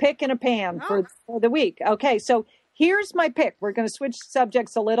have a pick and a pan for the week. Okay, so here's my pick. We're going to switch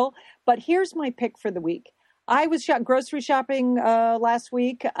subjects a little, but here's my pick for the week. I was grocery shopping last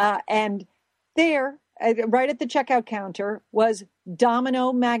week, and there, right at the checkout counter, was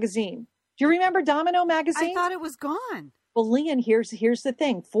Domino magazine. Do you remember Domino magazine? I thought it was gone. Well, Leon, here's the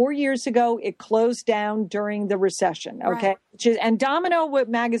thing. 4 years ago, it closed down during the recession. Okay, Right. And Domino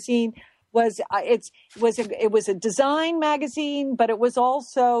magazine was it was a design magazine, but it was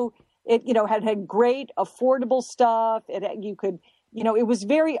also had great affordable stuff. It was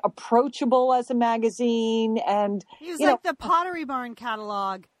very approachable as a magazine, and It was like the Pottery Barn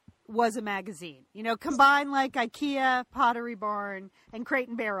catalog was a magazine. Combine like IKEA, Pottery Barn, and Crate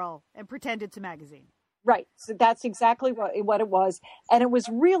and Barrel, and pretend it's a magazine. Right. So that's exactly what it was. And it was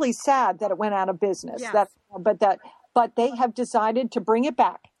really sad that it went out of business. Yes. But they have decided to bring it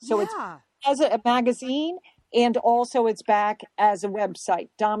back. So it's as a magazine, and also it's back as a website,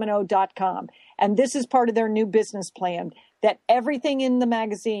 domino.com. And this is part of their new business plan, that everything in the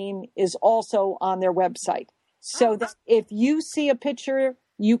magazine is also on their website. So that if you see a picture,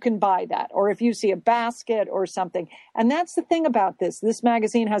 you can buy that, or if you see a basket or something. And that's the thing about this. This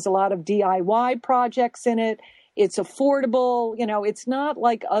magazine has a lot of DIY projects in it. It's affordable. It's not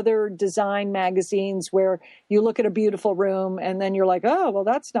like other design magazines where you look at a beautiful room and then you're like, oh, well,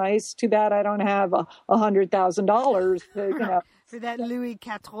 that's nice. Too bad I don't have $100,000. For that Louis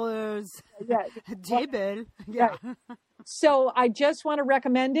XIV table. Yeah. So I just want to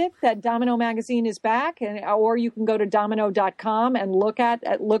recommend it, that Domino magazine is back, or you can go to domino.com and look at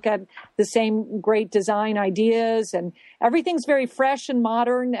the same great design ideas, and everything's very fresh and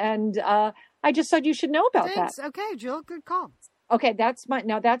modern. And I just thought you should know about that. Okay, Jill, good call. Okay, that's my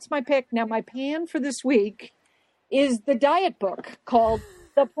pick. Now my pan for this week is the diet book called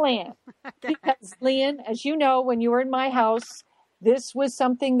The Plan. Okay. Because, Leon, as you know, when you were in my house, this was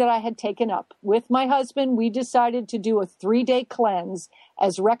something that I had taken up. With my husband, we decided to do a 3-day cleanse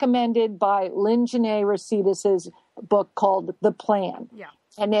as recommended by Lynn Janae Residus' book called The Plan. Yeah.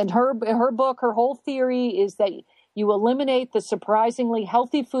 And in her book, her whole theory is that you eliminate the surprisingly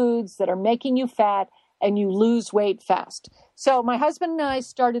healthy foods that are making you fat and you lose weight fast. So my husband and I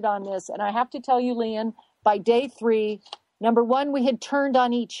started on this, and I have to tell you, Leon, by day 3, number 1, we had turned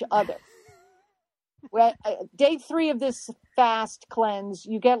on each other. Day 3 of this fast cleanse,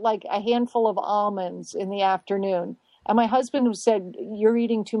 you get like a handful of almonds in the afternoon. And my husband said, "You're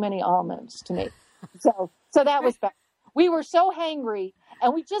eating too many almonds to me." So that was bad. We were so hangry,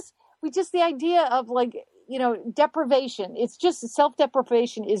 and we just the idea of deprivation. It's just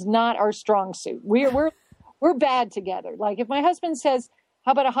self-deprivation is not our strong suit. We're bad together. Like if my husband says,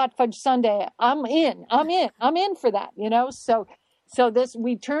 "How about a hot fudge sundae?" I'm in for that, So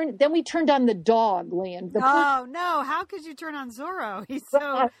we turned on the dog, Leon. Oh, no. How could you turn on Zorro? He's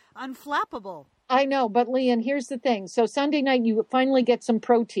so unflappable. I know, but Leon, here's the thing. So Sunday night, you finally get some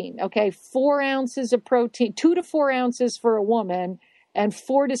protein, okay? 4 ounces of protein, 2 to 4 ounces for a woman and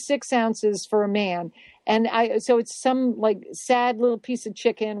 4 to 6 ounces for a man. And so it's some like sad little piece of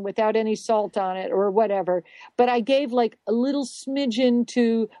chicken without any salt on it or whatever. But I gave like a little smidgen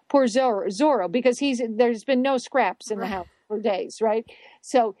to poor Zorro because there's been no scraps in the house for days, right?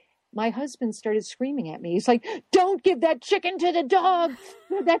 So my husband started screaming at me. He's like, "Don't give that chicken to the dog.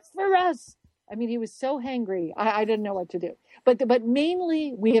 That's for us." I mean, he was so hangry. I didn't know what to do. But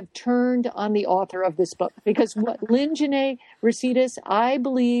mainly we have turned on the author of this book because Lynn Janae Residus, I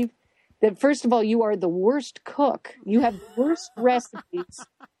believe that, first of all, you are the worst cook. You have the worst recipes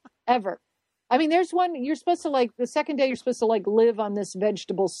ever. I mean, there's one, you're supposed to the second day, you're supposed to live on this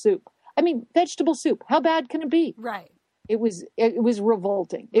vegetable soup. I mean, vegetable soup. How bad can it be? Right. It was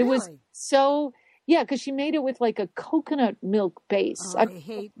revolting. It was so, because she made it with a coconut milk base. Oh,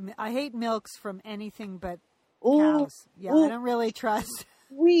 I hate milks from anything but cows. Yeah, I don't really trust.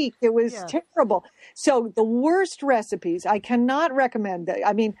 Weak. It was terrible. So the worst recipes, I cannot recommend that.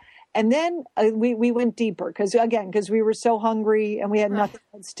 I mean, And then we went deeper because we were so hungry and we had nothing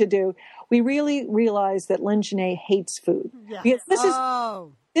else to do. We really realized that Lynn Janae hates food. Yeah. Because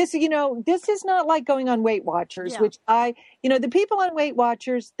this is not like going on Weight Watchers, which the people on Weight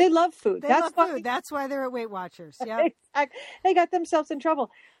Watchers, they love food. Love food. That's why they're at Weight Watchers. Yeah. They got themselves in trouble.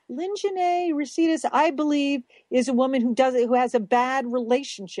 Lynn Janae Recitas, I believe, is a woman who has a bad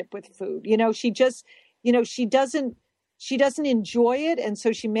relationship with food. She just, she doesn't enjoy it, and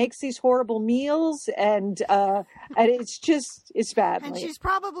so she makes these horrible meals, and it's bad. And she's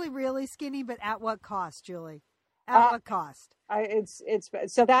probably really skinny, but at what cost, Julie? At what cost?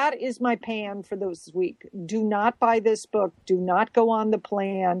 So that is my pan for this week. Do not buy this book. Do not go on the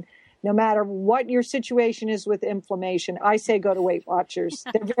plan. No matter what your situation is with inflammation, I say go to Weight Watchers.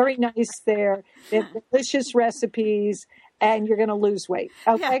 They're very nice there. They have delicious recipes, and you're going to lose weight.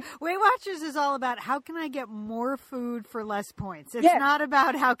 Okay. Yeah. Weight Watchers is all about how can I get more food for less points. It's not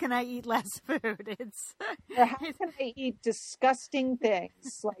about how can I eat less food. It's how can I eat disgusting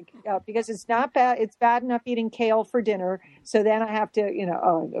things because it's not bad. It's bad enough eating kale for dinner. So then I have to, I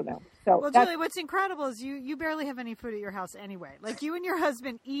don't know. So well, Julie, what's incredible is you barely have any food at your house anyway. Like you and your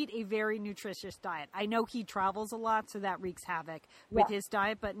husband eat a very nutritious diet. I know he travels a lot, so that wreaks havoc with his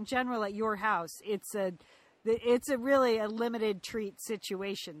diet. But in general, at your house, it's a really a limited treat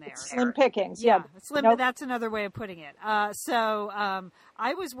situation there. It's slim pickings. Yeah. Slim. Nope. That's another way of putting it. So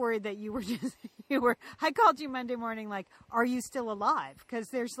I was worried that you were I called you Monday morning like, are you still alive? Because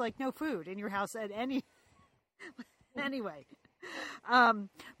there's like no food in your house at any. Anyway.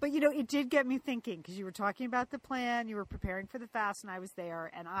 But it did get me thinking because you were talking about the plan, you were preparing for the fast, and I was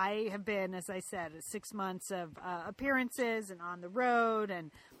there, and I have been, as I said, 6 months of appearances and on the road and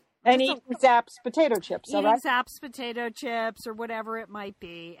eating Zapp's potato chips. Eating Zapp's potato chips or whatever it might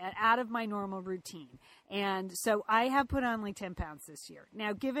be out of my normal routine. And so I have put on like 10 pounds this year.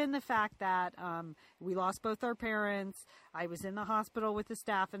 Now, given the fact that we lost both our parents, I was in the hospital with a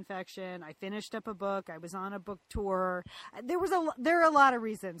staph infection, I finished up a book, I was on a book tour. There are a lot of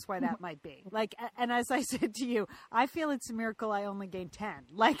reasons why that might be. Like, and as I said to you, I feel it's a miracle I only gained 10.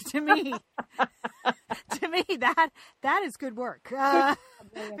 Like to me, that is good work.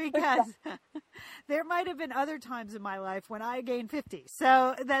 Because there might have been other times in my life when I gained 50.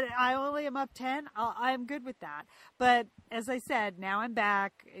 So that I only am up 10, I'm good with that. But as I said, now I'm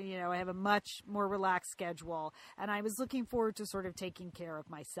back. I have a much more relaxed schedule, and I was looking forward to sort of taking care of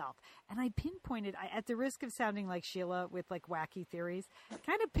myself. And I pinpointed, at the risk of sounding like Sheila with like wacky theories,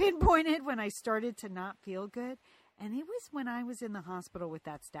 kind of pinpointed when I started to not feel good. And it was when I was in the hospital with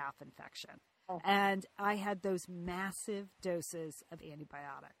that staph infection. And I had those massive doses of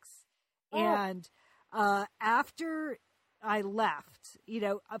antibiotics. And after I left,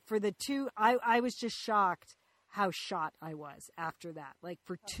 for the I was just shocked how shot I was after that. Like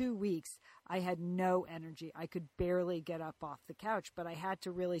for 2 weeks, I had no energy. I could barely get up off the couch, but I had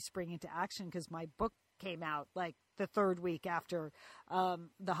to really spring into action because my book came out like the third week after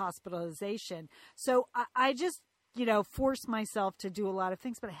the hospitalization. So I just force myself to do a lot of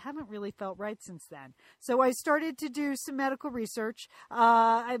things, but I haven't really felt right since then. So I started to do some medical research.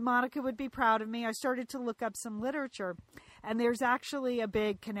 Monica would be proud of me. I started to look up some literature, and there's actually a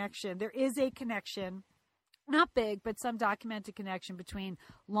big connection. There is a connection, not big, but some documented connection between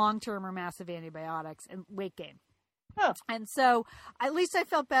long-term or massive antibiotics and weight gain. Oh. And so at least I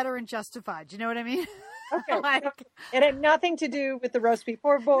felt better and justified. You know what I mean? Okay. It had nothing to do with the roast beef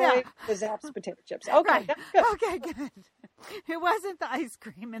poor boy, the Zapp's potato chips. Okay. Right. Good. Okay, good. It wasn't the ice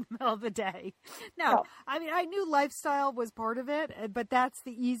cream in the middle of the day. No. I mean, I knew lifestyle was part of it, but that's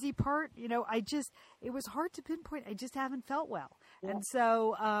the easy part. It was hard to pinpoint. I just haven't felt well. Yeah. And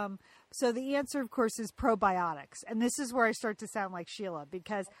so, so the answer, of course, is probiotics. And this is where I start to sound like Sheila,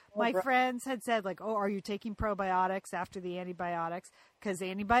 because my friends had said like, oh, are you taking probiotics after the antibiotics? Because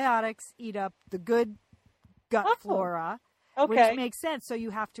antibiotics eat up the good gut flora, which makes sense. So you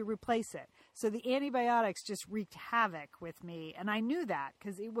have to replace it. So the antibiotics just wreaked havoc with me. And I knew that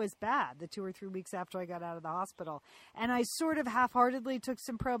because it was bad the 2 or 3 weeks after I got out of the hospital. And I sort of half-heartedly took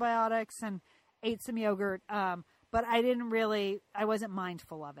some probiotics and ate some yogurt. But I wasn't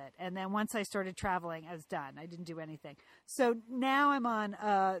mindful of it. And then once I started traveling, I was done. I didn't do anything. So now I'm on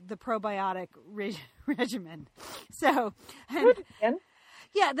the probiotic regimen. So,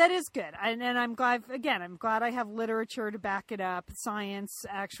 yeah, that is good. And I'm glad I have literature to back it up, science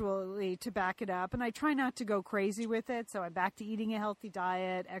actually to back it up. And I try not to go crazy with it. So I'm back to eating a healthy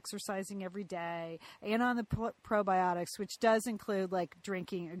diet, exercising every day, and on the probiotics, which does include like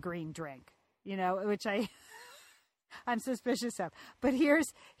drinking a green drink, which I'm suspicious of. But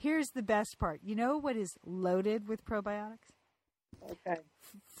here's the best part. You know what is loaded with probiotics? Okay.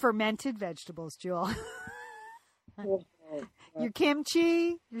 Fermented vegetables, Jewel. Oh, Your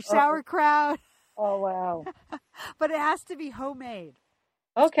kimchi, your sauerkraut, oh, wow. but it has to be homemade.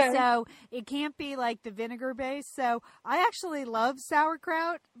 Okay. So it can't be like the vinegar base. So I actually love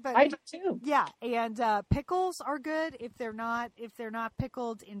sauerkraut, but I do too. yeah, and pickles are good if they're not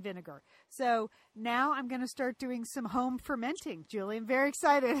pickled in vinegar. So now I'm going to start doing some home fermenting, Julie. I'm very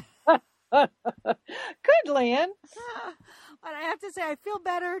excited. Good, Lynn. But I have to say, I feel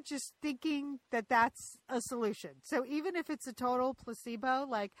better just thinking that that's a solution. So even if it's a total placebo,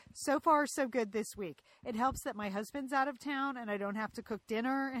 like so far so good this week. It helps that my husband's out of town and I don't have to cook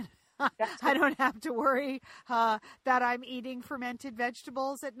dinner and I don't have to worry that I'm eating fermented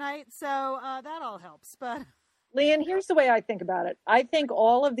vegetables at night. So that all helps. But Leanne, here's the way I think about it. I think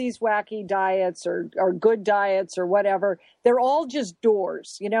all of these wacky diets or good diets or whatever, they're all just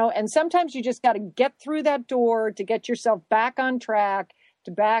doors, and sometimes you just got to get through that door to get yourself back on track,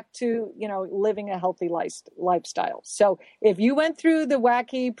 back to living a healthy lifestyle. So if you went through the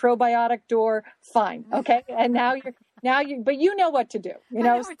wacky probiotic door, fine. Okay. And but you know what to do. I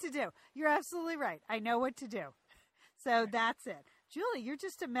know what to do. You're absolutely right. I know what to do. So that's it. Julie, you're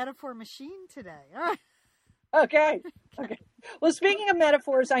just a metaphor machine today. All right. Okay. Well, speaking of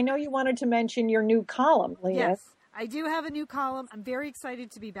metaphors, I know you wanted to mention your new column, Leah. Yes, I do have a new column. I'm very excited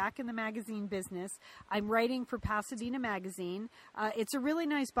to be back in the magazine business. I'm writing for Pasadena Magazine. It's a really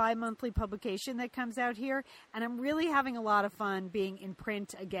nice bi-monthly publication that comes out here, and I'm really having a lot of fun being in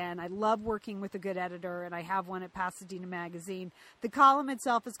print again. I love working with a good editor, and I have one at Pasadena Magazine. The column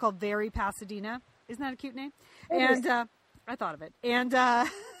itself is called Very Pasadena. Isn't that a cute name? And I thought of it, and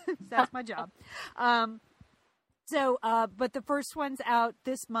that's my job. So, but the first one's out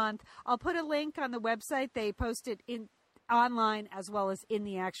this month. I'll put a link on the website. They post it online as well as in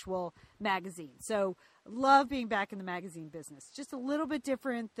the actual magazine. So, love being back in the magazine business. Just a little bit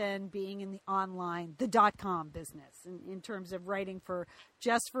different than being in the online, the .com business in terms of writing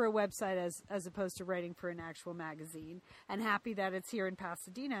just for a website as opposed to writing for an actual magazine. And happy that it's here in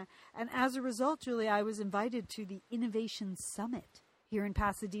Pasadena. And as a result, Julie, I was invited to the Innovation Summit here in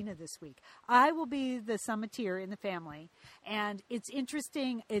Pasadena this week. I will be the summiteer in the family, and it's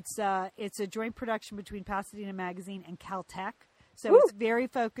interesting. It's a joint production between Pasadena Magazine and Caltech, so it's very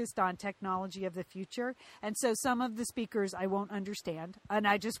focused on technology of the future. And so some of the speakers I won't understand, and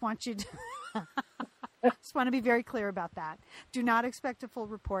I just want you to just want to be very clear about that. Do not expect a full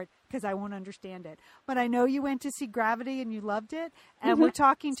report because I won't understand it. But I know you went to see Gravity and you loved it, and we're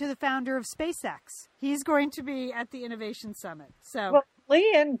talking to the founder of SpaceX. He's going to be at the Innovation Summit. So, well,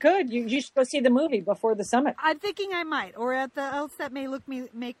 Leanne, good. You should go see the movie before the summit. I'm thinking I might, or else that may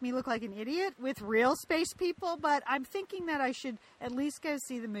make me look like an idiot with real space people. But I'm thinking that I should at least go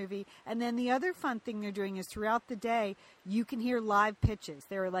see the movie. And then the other fun thing they're doing is throughout the day, you can hear live pitches.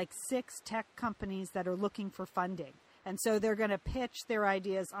 There are like 6 tech companies that are looking for funding. And so they're going to pitch their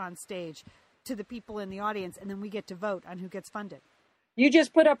ideas on stage to the people in the audience, and then we get to vote on who gets funded. You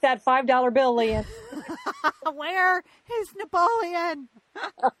just put up that $5 bill, Leanne. Where is Napoleon?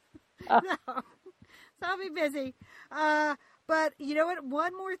 No. So I'll be busy. But you know what?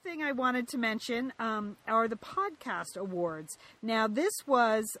 One more thing I wanted to mention are the podcast awards. Now, this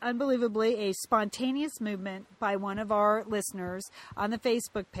was unbelievably a spontaneous movement by one of our listeners on the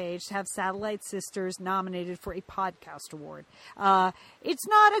Facebook page to have Satellite Sisters nominated for a podcast award. It's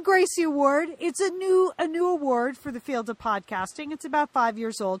not a Gracie Award. It's a new award for the field of podcasting. It's about 5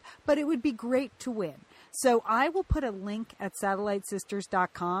 years old, but it would be great to win. So I will put a link at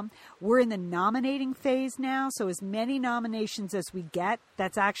satellitesisters.com. We're in the nominating phase now, so as many nominations as we get,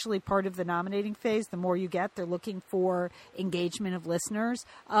 that's actually part of the nominating phase. The more you get, they're looking for engagement of listeners.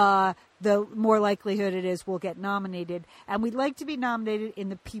 The more likelihood it is we'll get nominated. And we'd like to be nominated in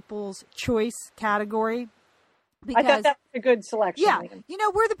the People's Choice category. I thought that was a good selection. Yeah,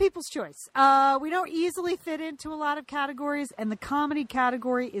 we're the people's choice. We don't easily fit into a lot of categories, and the comedy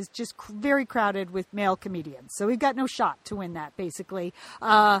category is just very crowded with male comedians. So we've got no shot to win that, basically.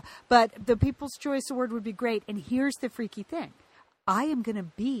 But the People's Choice Award would be great. And here's the freaky thing. I am going to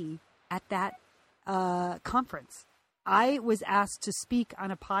be at that conference. I was asked to speak on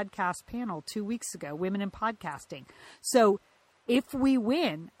a podcast panel 2 weeks ago, Women in Podcasting. So if we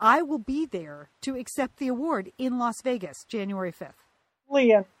win, I will be there to accept the award in Las Vegas, January 5th.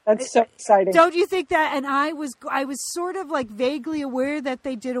 Leah, that's so exciting. Don't you think that? And I was sort of like vaguely aware that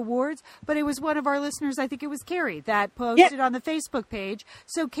they did awards, but it was one of our listeners, I think it was Carrie, that posted on the Facebook page.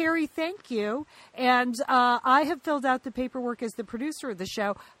 So Carrie, thank you. And I have filled out the paperwork as the producer of the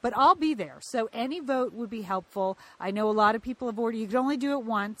show, but I'll be there. So any vote would be helpful. I know a lot of people have already, you can only do it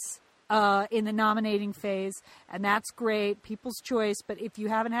once. in the nominating phase, and that's great. People's choice. But if you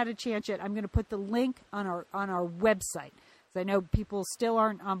haven't had a chance yet, I'm going to put the link on our website. I know people still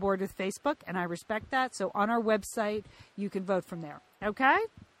aren't on board with Facebook, and I respect that. So on our website, you can vote from there. Okay?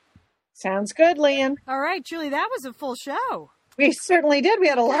 Sounds good, Leanne. All right, Julie, that was a full show. We certainly did. We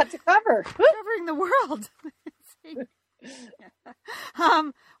had a lot to cover. Covering the world.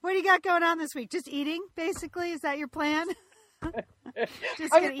 What do you got going on this week? Just eating, basically? Is that your plan?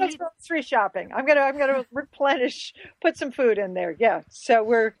 Just I'm going to go grocery shopping. I'm going to replenish, put some food in there. Yeah. So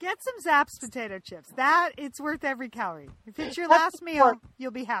get some Zapp's potato chips. It's worth every calorie. If it's your last meal,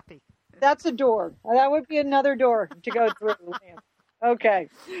 you'll be happy. That's a door. That would be another door to go through. Okay.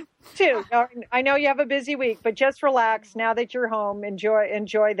 2. I know you have a busy week, but just relax now that you're home. Enjoy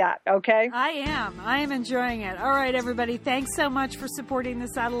that. Okay. I am enjoying it. All right, everybody. Thanks so much for supporting the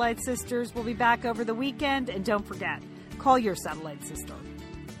Satellite Sisters. We'll be back over the weekend, and don't forget, call your Satellite Sister.